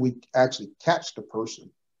time we actually catch the person,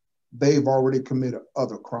 they've already committed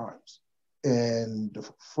other crimes. And the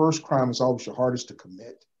first crime is always the hardest to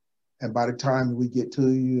commit. And by the time we get to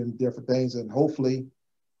you and different things, and hopefully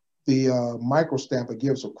the microstamper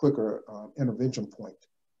gives a quicker intervention point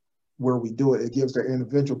where we do it. It gives the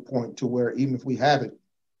intervention point to where even if we have it,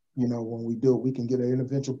 you know, when we do it, we can get an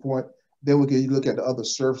intervention point. Then we can look at the other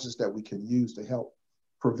services that we can use to help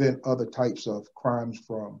prevent other types of crimes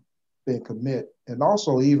from being committed. And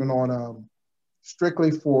also even on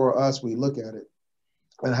strictly for us, we look at it,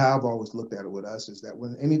 and how I've always looked at it with us is that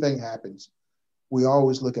when anything happens, we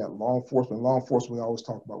always look at law enforcement. Law enforcement, we always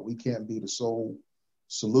talk about we can't be the sole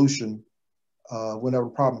solution whenever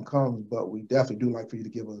a problem comes, but we definitely do like for you to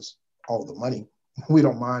give us all the money. We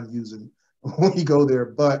don't mind using when you go there,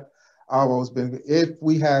 but I've always been, if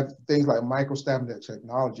we have things like microstamping, that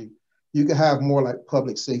technology, you can have more like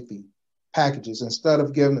public safety packages. Instead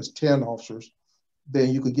of giving us 10 officers, then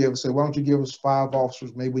you could give us, say, why don't you give us 5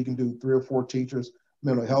 officers? Maybe we can do 3 or 4 teachers,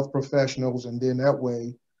 mental health professionals, and then that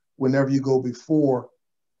way, whenever you go before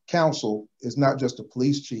council, it's not just the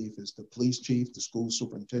police chief, it's the police chief, the school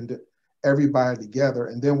superintendent, everybody together.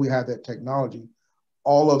 And then we have that technology.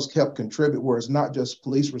 All of us help contribute, where it's not just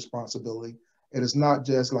police responsibility. It is not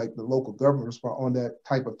just like the local government response on that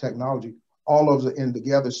type of technology. All of us are in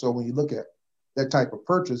together. So when you look at that type of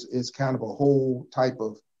purchase, it's kind of a whole type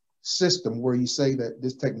of system where you say that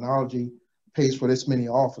this technology pays for this many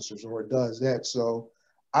officers or it does that. So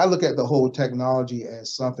I look at the whole technology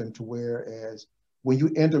as something to where as when you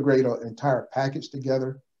integrate an entire package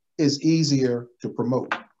together, it's easier to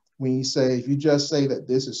promote. When you say, if you just say that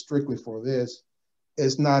this is strictly for this,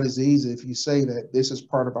 it's not as easy if you say that this is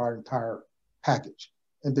part of our entire package.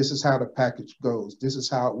 And this is how the package goes. This is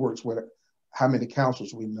how it works with how many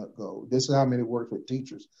counselors we go. This is how many work with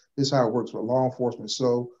teachers. This is how it works with law enforcement.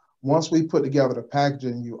 So once we put together the package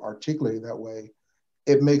and you articulate it that way,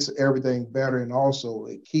 it makes everything better. And also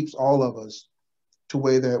it keeps all of us to a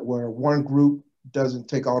way that where one group doesn't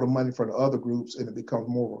take all the money for the other groups and it becomes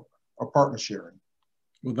more a partner sharing.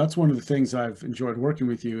 Well, that's one of the things I've enjoyed working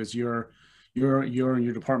with you is your and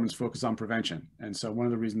your department's focus on prevention. And so one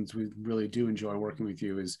of the reasons we really do enjoy working with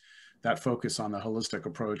you is that focus on the holistic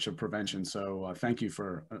approach of prevention. So thank you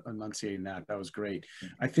for enunciating that. That was great.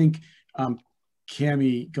 I think,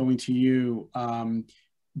 Cami, going to you,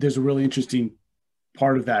 there's a really interesting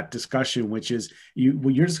part of that discussion, which is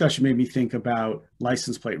your discussion made me think about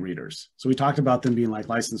license plate readers. So we talked about them being like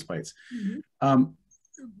license plates. Mm-hmm.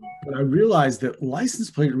 But I realized that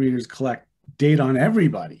license plate readers collect data on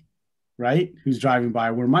everybody, right, who's driving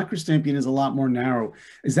by, where microstamping is a lot more narrow.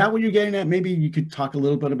 Is that what you're getting at? Maybe you could talk a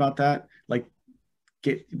little bit about that, like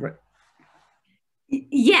right.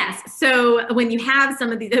 Yes. So when you have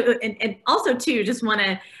some of these, and also too, just want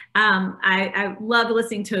to, I love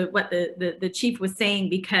listening to what the chief was saying,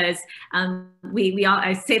 because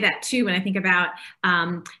I say that too when I think about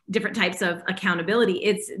different types of accountability.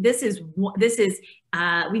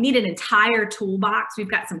 We need an entire toolbox. We've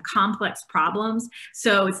got some complex problems,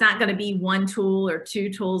 so it's not going to be one tool or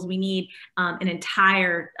 2 tools. We need an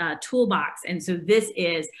entire toolbox, and so this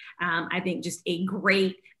is, I think, just a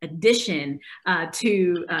great addition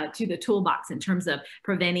to the toolbox in terms of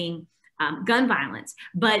preventing gun violence.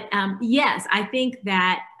 But yes, I think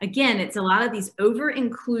that, again, it's a lot of these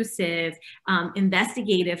over-inclusive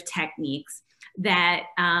investigative techniques that,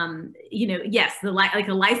 yes, like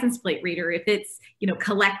a license plate reader, if it's,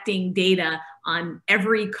 collecting data on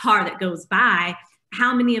every car that goes by,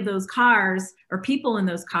 how many of those cars or people in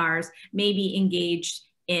those cars may be engaged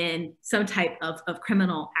in some type of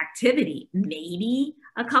criminal activity? Maybe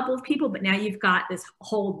a couple of people, but now you've got this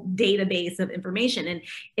whole database of information. And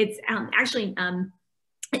it's actually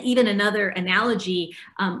even another analogy,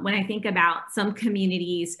 when I think about some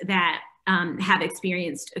communities that have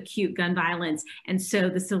experienced acute gun violence. And so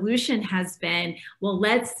the solution has been, well,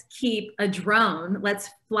 let's keep a drone, let's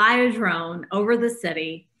fly a drone over the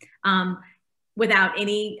city without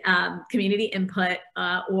any community input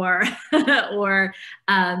or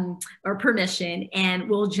permission. And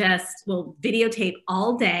we'll videotape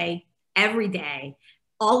all day, every day,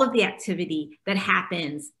 all of the activity that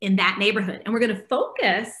happens in that neighborhood. And we're going to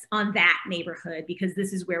focus on that neighborhood because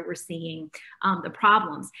this is where we're seeing the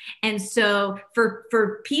problems. And so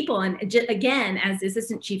for people, and again, as the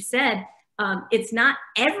Assistant Chief said, it's not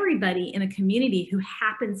everybody in a community who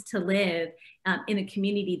happens to live in a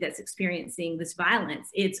community that's experiencing this violence.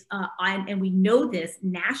 It's and we know this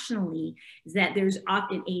nationally, is that there's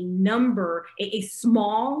often a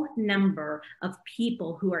small number of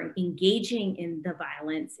people who are engaging in the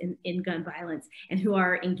violence, in gun violence, and who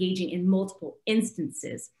are engaging in multiple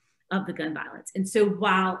instances of the gun violence. And so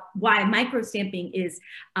why microstamping is,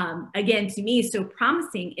 again, to me, so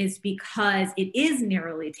promising is because it is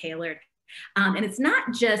narrowly tailored. And it's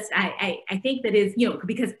not just, I think that is,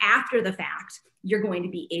 because after the fact, you're going to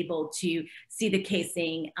be able to see the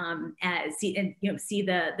casing, see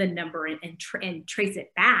the number and trace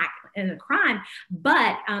it back in a crime.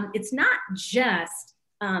 But it's not just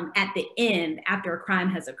at the end after a crime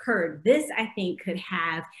has occurred. This, I think, could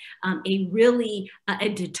have a really a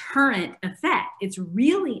deterrent effect. It's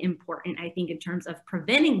really important, I think, in terms of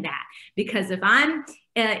preventing that, because if I'm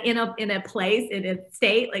in a place, in a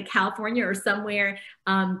state like California or somewhere,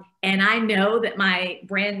 and I know that my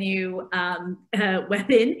brand new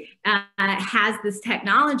weapon has this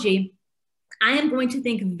technology, I am going to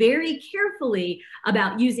think very carefully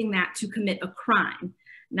about using that to commit a crime.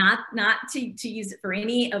 Not to use it for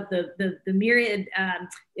any of the myriad,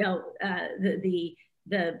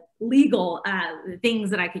 the legal things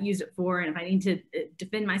that I could use it for, and if I need to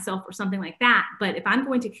defend myself or something like that. But if I'm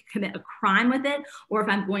going to commit a crime with it, or if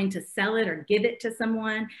I'm going to sell it or give it to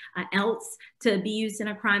someone else to be used in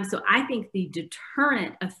a crime. So I think the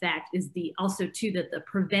deterrent effect is also the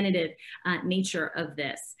preventative nature of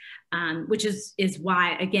this, which is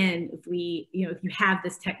why, again, if you have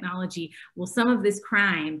this technology, will some of this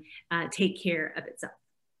crime take care of itself?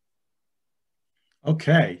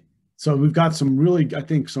 Okay. So we've got some really, I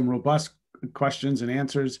think, some robust questions and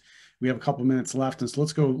answers. We have a couple minutes left, and so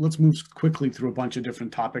let's move quickly through a bunch of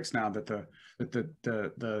different topics now that the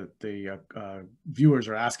viewers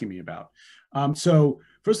are asking me about. So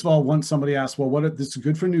first of all, once somebody asked, well, this is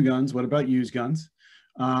good for new guns, what about used guns?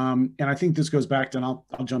 And I think this goes back to, and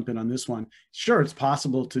I'll jump in on this one. Sure, it's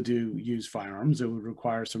possible to do used firearms. It would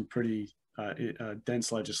require some pretty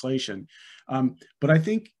dense legislation. But I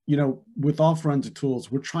think, with all forensic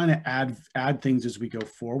tools, we're trying to add things as we go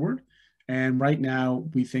forward. And right now,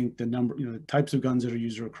 we think the types of guns that are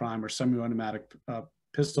used for a crime are semi-automatic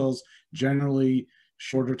pistols, generally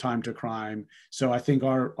shorter time to crime. So I think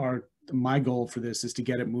my goal for this is to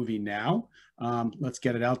get it moving now. Let's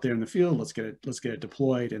get it out there in the field. Let's get it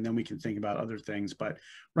deployed, and then we can think about other things. But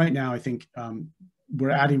right now, I think we're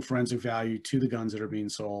adding forensic value to the guns that are being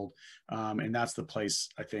sold. And that's the place,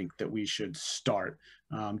 I think, that we should start.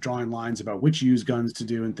 Drawing lines about which used guns to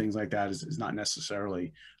do and things like that is not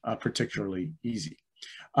necessarily particularly easy.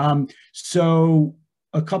 So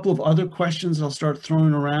a couple of other questions I'll start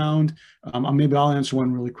throwing around. Maybe I'll answer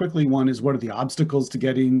one really quickly. One is, what are the obstacles to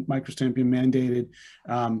getting microstamping mandated?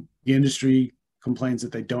 The industry complains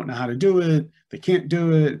that they don't know how to do it. They can't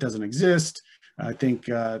do it. It doesn't exist. I think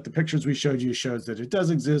the pictures we showed you shows that it does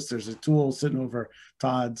exist. There's a tool sitting over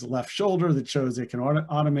Todd's left shoulder that shows it can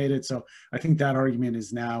automate it. So I think that argument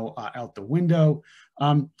is now out the window.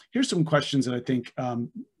 Here's some questions that I think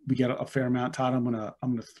we get a fair amount. Todd, I'm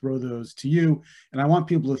gonna throw those to you, and I want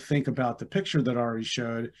people to think about the picture that Ari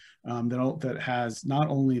showed that has not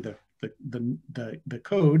only the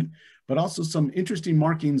code, but also some interesting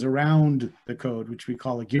markings around the code, which we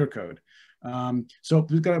call a gear code. So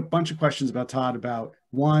we've got a bunch of questions about, Todd, about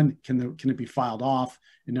one, can it be filed off?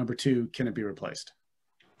 And number two, can it be replaced?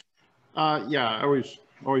 Yeah, I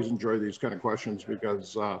always enjoy these kind of questions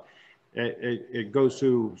because it goes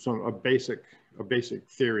to a basic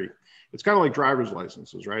theory. It's kind of like driver's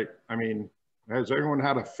licenses, right? I mean, has everyone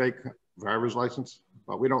had a fake driver's license?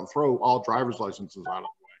 But we don't throw all driver's licenses out of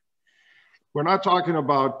the way. We're not talking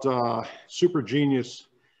about super genius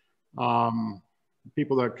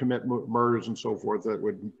people that commit murders and so forth that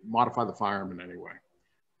would modify the firearm in any way.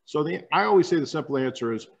 So I always say the simple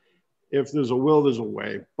answer is, if there's a will, there's a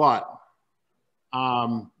way. But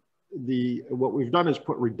what we've done is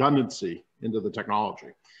put redundancy into the technology.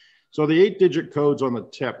 So the 8-digit code's on the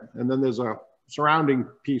tip, and then there's a surrounding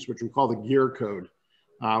piece, which we call the gear code,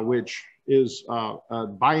 which is a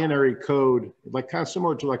binary code, like kind of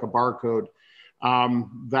similar to like a barcode,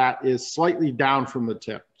 that is slightly down from the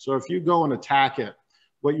tip. So if you go and attack it,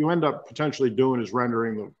 what you end up potentially doing is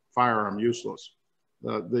rendering the firearm useless.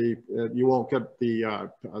 You won't get the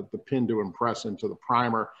pin to impress into the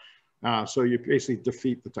primer, so you basically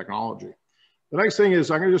defeat the technology. The next thing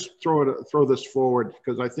is, I'm going to just throw this forward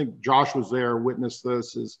because I think Josh was there, witnessed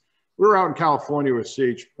this. Is we were out in California with at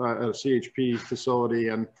a CHP facility,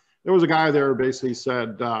 and there was a guy there who basically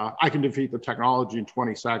said, I can defeat the technology in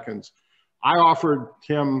 20 seconds. I offered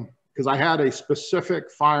him, because I had a specific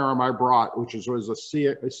firearm I brought, which was a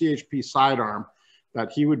CHP sidearm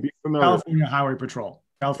that he would be familiar with. California Highway Patrol.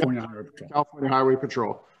 California Highway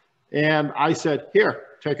Patrol. And I said, here,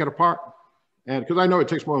 take it apart. And because I know it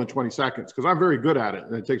takes more than 20 seconds, because I'm very good at it,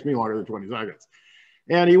 and it takes me longer than 20 seconds.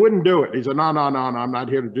 And he wouldn't do it. He said, no, I'm not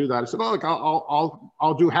here to do that. I said, oh, look,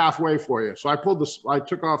 I'll do halfway for you. So I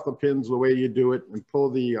took off the pins the way you do it and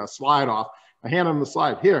pulled the slide off. I handed him the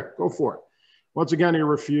slide. Here, go for it. Once again, he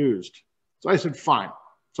refused. So I said, fine.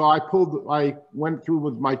 So I went through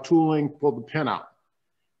with my tooling, pulled the pin out.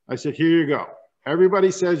 I said, here you go.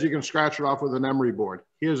 Everybody says you can scratch it off with an emery board.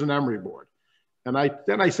 Here's an emery board. And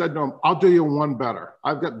then I said to him, I'll do you one better.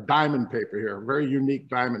 I've got diamond paper here, very unique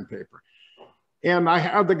diamond paper. And I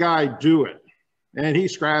had the guy do it. And he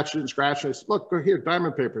scratched it and scratched it. I said, look, go here,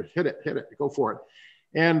 diamond paper, hit it, go for it.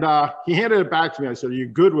 And he handed it back to me. I said, are you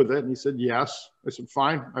good with it? And he said, yes. I said,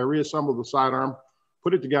 fine. I reassembled the sidearm,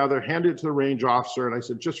 put it together, handed it to the range officer. And I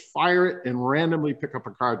said, just fire it and randomly pick up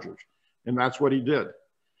a cartridge. And that's what he did.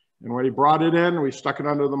 And when he brought it in, we stuck it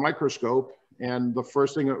under the microscope. And the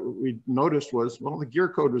first thing that we noticed was, well, the gear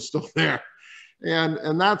code was still there.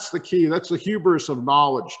 And that's the key. That's the hubris of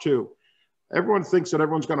knowledge too. Everyone thinks that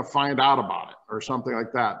everyone's going to find out about it or something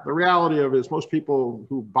like that. The reality of it is most people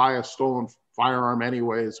who buy a stolen firearm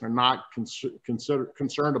anyways are not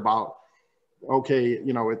concerned about, okay,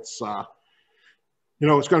 it's going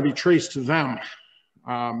to be traced to them.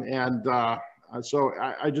 So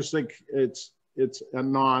I just think it's a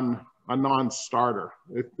non-starter.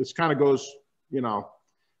 This kind of goes,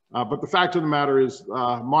 but the fact of the matter is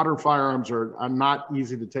modern firearms are not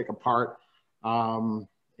easy to take apart and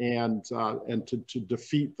to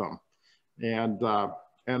defeat them. And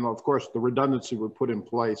of course, the redundancy we put in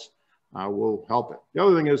place will help it. The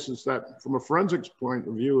other thing is that from a forensics point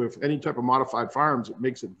of view, if any type of modified firearms, it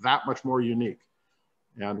makes it that much more unique,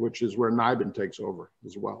 and which is where NIBIN takes over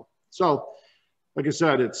as well. So, like I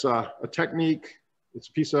said, it's a technique, it's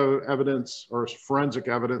a piece of evidence or forensic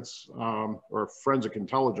evidence or forensic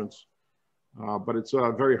intelligence, but it's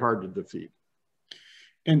very hard to defeat.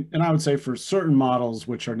 And I would say for certain models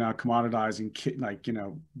which are now commoditizing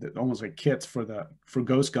almost like kits for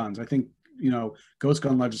ghost guns, I think ghost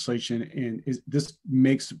gun legislation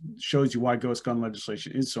shows you why ghost gun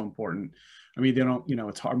legislation is so important. I mean, they don't,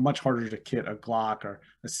 it's much harder to kit a Glock or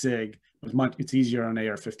a SIG. It's easier on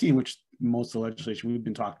AR-15, which most of the legislation we've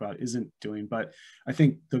been talking about isn't doing. But I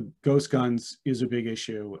think the ghost guns is a big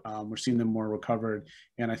issue. We're seeing them more recovered,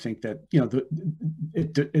 and I think that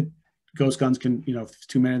ghost guns can, if there's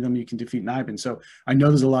too many of them, you can defeat NIBIN. So I know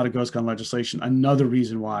there's a lot of ghost gun legislation. Another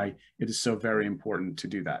reason why it is so very important to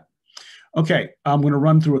do that. Okay, I'm going to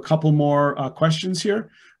run through a couple more questions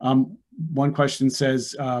here. One question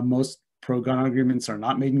says most pro-gun arguments are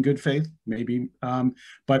not made in good faith, maybe,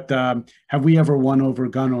 but have we ever won over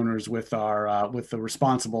gun owners with the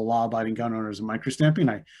responsible law-abiding gun owners in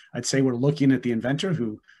microstamping? I'd say we're looking at the inventor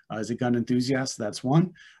who is a gun enthusiast. That's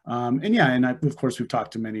one, and of course we've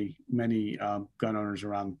talked to many gun owners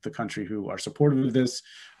around the country who are supportive of this.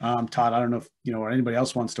 Todd, I don't know if or anybody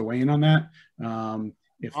else wants to weigh in on that.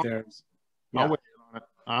 If there's, yeah. I'll weigh in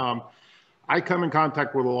on it. I come in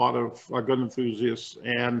contact with a lot of gun enthusiasts,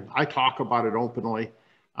 and I talk about it openly.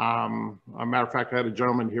 A matter of fact, I had a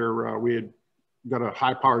gentleman here, we had got a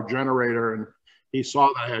high-powered generator, and he saw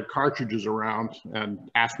that I had cartridges around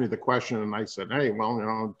and asked me the question, and I said, hey,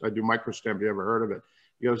 well, I do microstamp. Have you ever heard of it?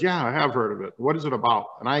 He goes, yeah, I have heard of it. What is it about?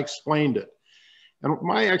 And I explained it. And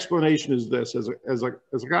my explanation is this: as a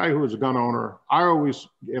guy who is a gun owner, I always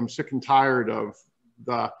am sick and tired of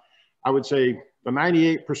I would say, the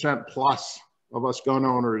 98% plus of us gun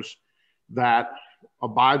owners that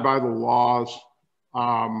abide by the laws,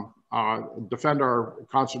 defend our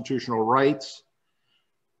constitutional rights,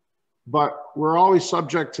 but we're always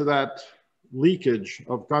subject to that leakage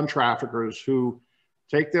of gun traffickers who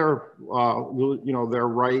take their, their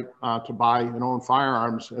right to buy and own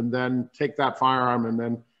firearms, and then take that firearm and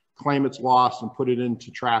then claim it's lost and put it into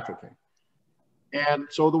trafficking. And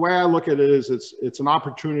so the way I look at it is it's an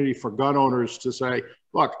opportunity for gun owners to say,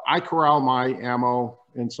 look, I corral my ammo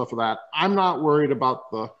and stuff like that. I'm not worried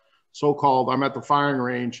about the so-called, I'm at the firing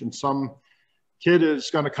range and some kid is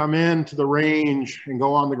going to come into the range and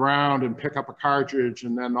go on the ground and pick up a cartridge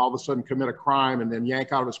and then all of a sudden commit a crime and then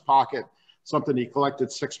yank out of his pocket something he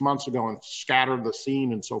collected 6 months ago and scatter the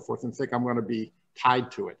scene and so forth and think I'm going to be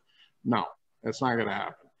tied to it. No, that's not going to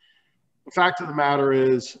happen. The fact of the matter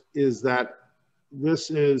is that this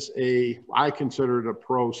is I consider it a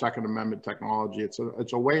pro Second Amendment technology. It's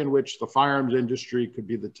a way in which the firearms industry could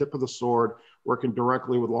be the tip of the sword, working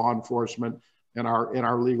directly with law enforcement in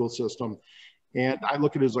our legal system. And I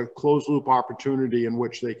look at it as a closed loop opportunity in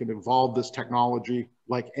which they can evolve this technology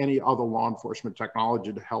like any other law enforcement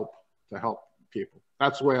technology to help people.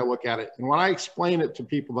 That's the way I look at it. And when I explain it to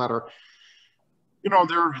people that are,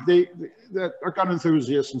 that are gun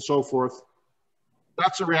enthusiasts and so forth,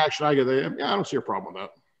 that's the reaction I get. I don't see a problem with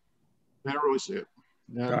that. I don't really see it.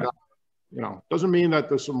 And, doesn't mean that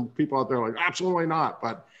there's some people out there like, absolutely not,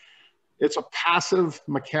 but it's a passive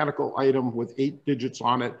mechanical item with 8 digits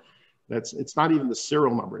on it. It's not even the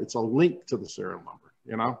serial number. It's a link to the serial number,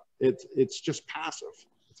 it's just passive.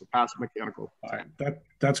 It's a passive mechanical. All right,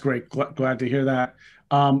 that's great. Glad to hear that.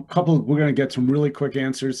 We're going to get some really quick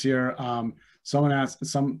answers here.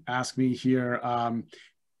 Some asked me here,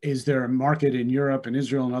 is there a market in Europe and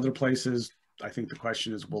Israel and other places? I think the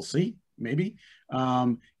question is, we'll see, maybe.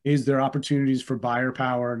 Is there opportunities for buyer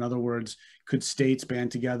power? In other words, could states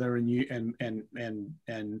band together and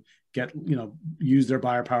get, use their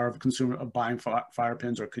buyer power of buying fire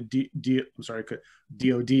pins, or could DOD,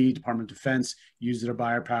 Department of Defense, use their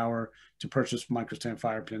buyer power to purchase microstamp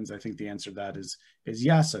fire pins? I think the answer to that is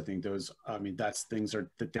yes. I think that's things are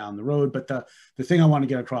down the road. But the thing I want to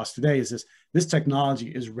get across today is this technology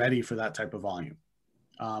is ready for that type of volume.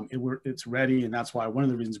 It's ready, and that's why one of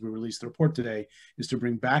the reasons we released the report today is to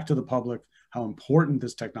bring back to the public how important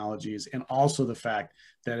this technology is, and also the fact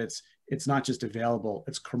that it's not just available,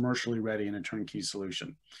 it's commercially ready in a turnkey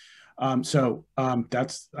solution. I just want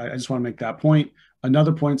to make that point.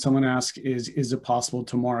 Another point someone asked is it possible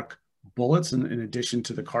to mark bullets in addition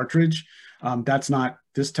to the cartridge? That's not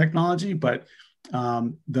this technology, but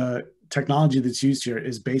the technology that's used here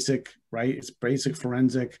is basic, right? It's basic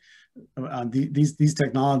forensic. These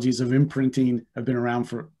technologies of imprinting have been around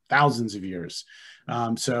for thousands of years.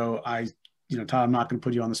 Todd, I'm not going to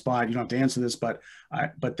put you on the spot. You don't have to answer this, but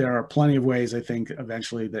there are plenty of ways, I think,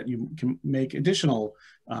 eventually that you can make additional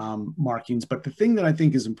markings. But the thing that I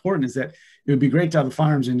think is important is that it would be great to have the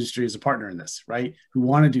firearms industry as a partner in this, right? Who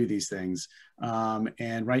want to do these things.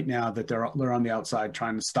 And right now that they're on the outside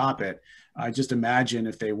trying to stop it. I just imagine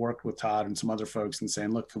if they worked with Todd and some other folks and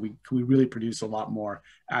saying, look, can we really produce a lot more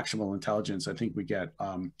actionable intelligence? I think we get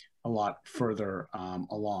a lot further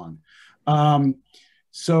along.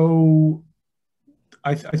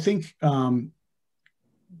 I think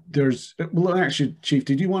actually, Chief,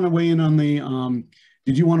 did you want to weigh in on the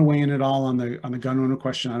did you want to weigh in at all on the gun owner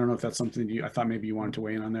question? I don't know if that's something I thought maybe you wanted to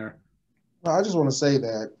weigh in on there. No, I just want to say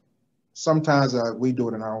that sometimes we do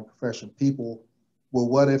it in our own profession. People will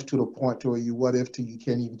what if to the point to where you what if till you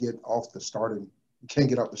can't even get off the starting, you can't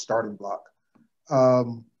get up the starting block.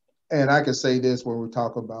 And I can say this when we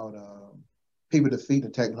talk about people defeating the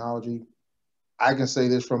technology. I can say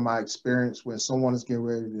this from my experience: when someone is getting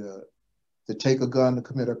ready to take a gun to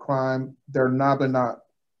commit a crime,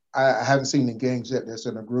 I haven't seen the gangs yet that's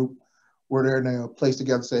in a group where they're in a place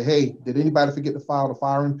together and say, hey, did anybody forget to file the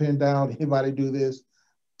firing pin down? Did anybody do this?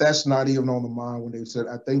 That's not even on the mind when they said.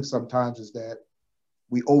 I think sometimes is that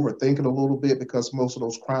we overthink it a little bit, because most of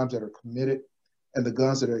those crimes that are committed and the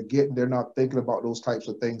guns that they're getting, they're not thinking about those types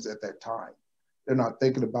of things at that time. They're not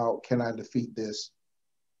thinking about, can I defeat this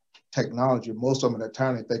technology? Most of them at that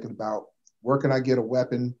time, they're thinking about, where can I get a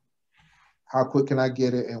weapon? How quick can I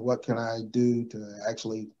get it? And what can I do to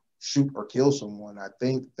actually shoot or kill someone? I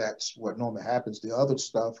think that's what normally happens. The other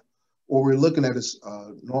stuff, what we're looking at is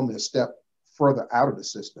normally a step further out of the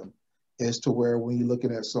system, is to where when you're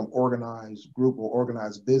looking at some organized group or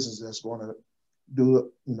organized business that's going to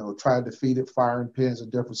do, try to defeat it, firing pins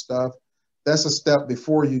and different stuff. That's a step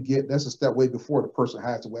before that's a step way before the person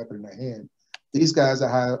has a weapon in their hand. These guys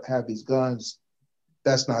that have these guns,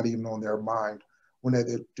 that's not even on their mind when they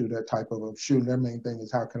do that type of shooting. Their main thing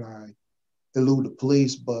is, how can I elude the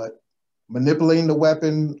police? But manipulating the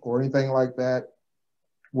weapon or anything like that,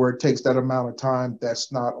 where it takes that amount of time,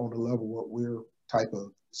 that's not on the level what we're type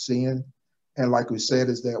of seeing. And like we said,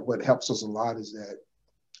 is that what helps us a lot is that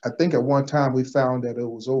I think at one time we found that it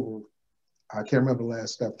was over, I can't remember the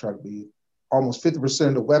last step, almost 50%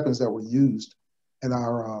 of the weapons that were used in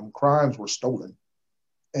our crimes were stolen.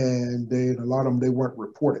 And then a lot of them, they weren't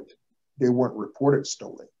reported. They weren't reported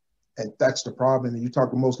stolen. And that's the problem. And you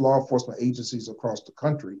talk to most law enforcement agencies across the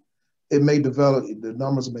country, it may develop, the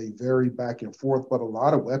numbers may vary back and forth, but a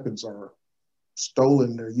lot of weapons are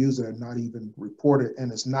stolen. They're used and not even reported.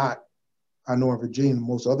 And it's not, I know in Virginia and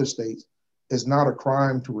most other states, it's not a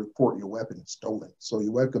crime to report your weapon stolen. So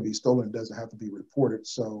your weapon can be stolen, it doesn't have to be reported.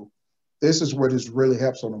 So this is where this really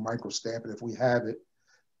helps on the microstamping. If we have it,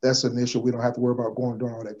 that's an issue. We don't have to worry about going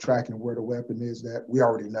doing all that tracking where the weapon is. That we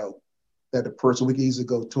already know that the person, we can easily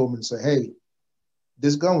go to them and say, hey,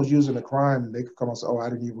 this gun was used in a crime, and they could come and say, oh, I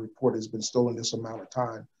didn't even report it. It's been stolen this amount of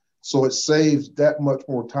time. So it saves that much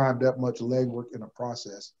more time, that much legwork in the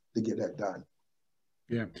process to get that done.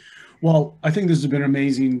 Yeah. Well, I think this has been an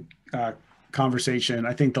amazing conversation.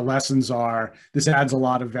 I think the lessons are, this adds a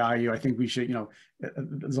lot of value. I think we should,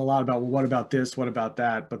 there's a lot about, well, what about this? What about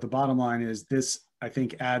that? But the bottom line is this, I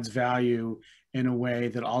think, adds value in a way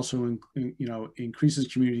that also, increases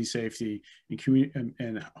community safety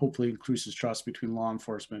and hopefully increases trust between law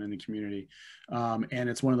enforcement and the community. And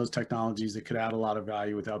it's one of those technologies that could add a lot of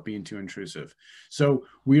value without being too intrusive. So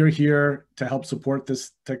we are here to help support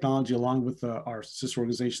this technology along with our sister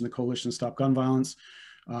organization, the Coalition to Stop Gun Violence.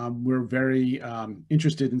 We're very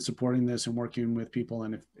interested in supporting this and working with people.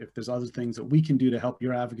 And if there's other things that we can do to help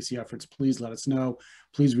your advocacy efforts, please let us know.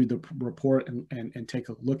 Please read the report and take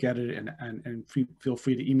a look at it and feel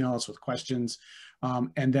free to email us with questions.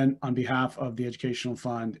 And then on behalf of the Educational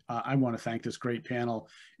Fund, I want to thank this great panel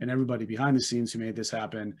and everybody behind the scenes who made this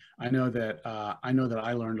happen. I know that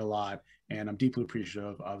I learned a lot, and I'm deeply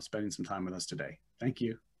appreciative of spending some time with us today. Thank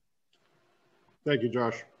you. Thank you,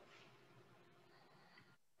 Josh.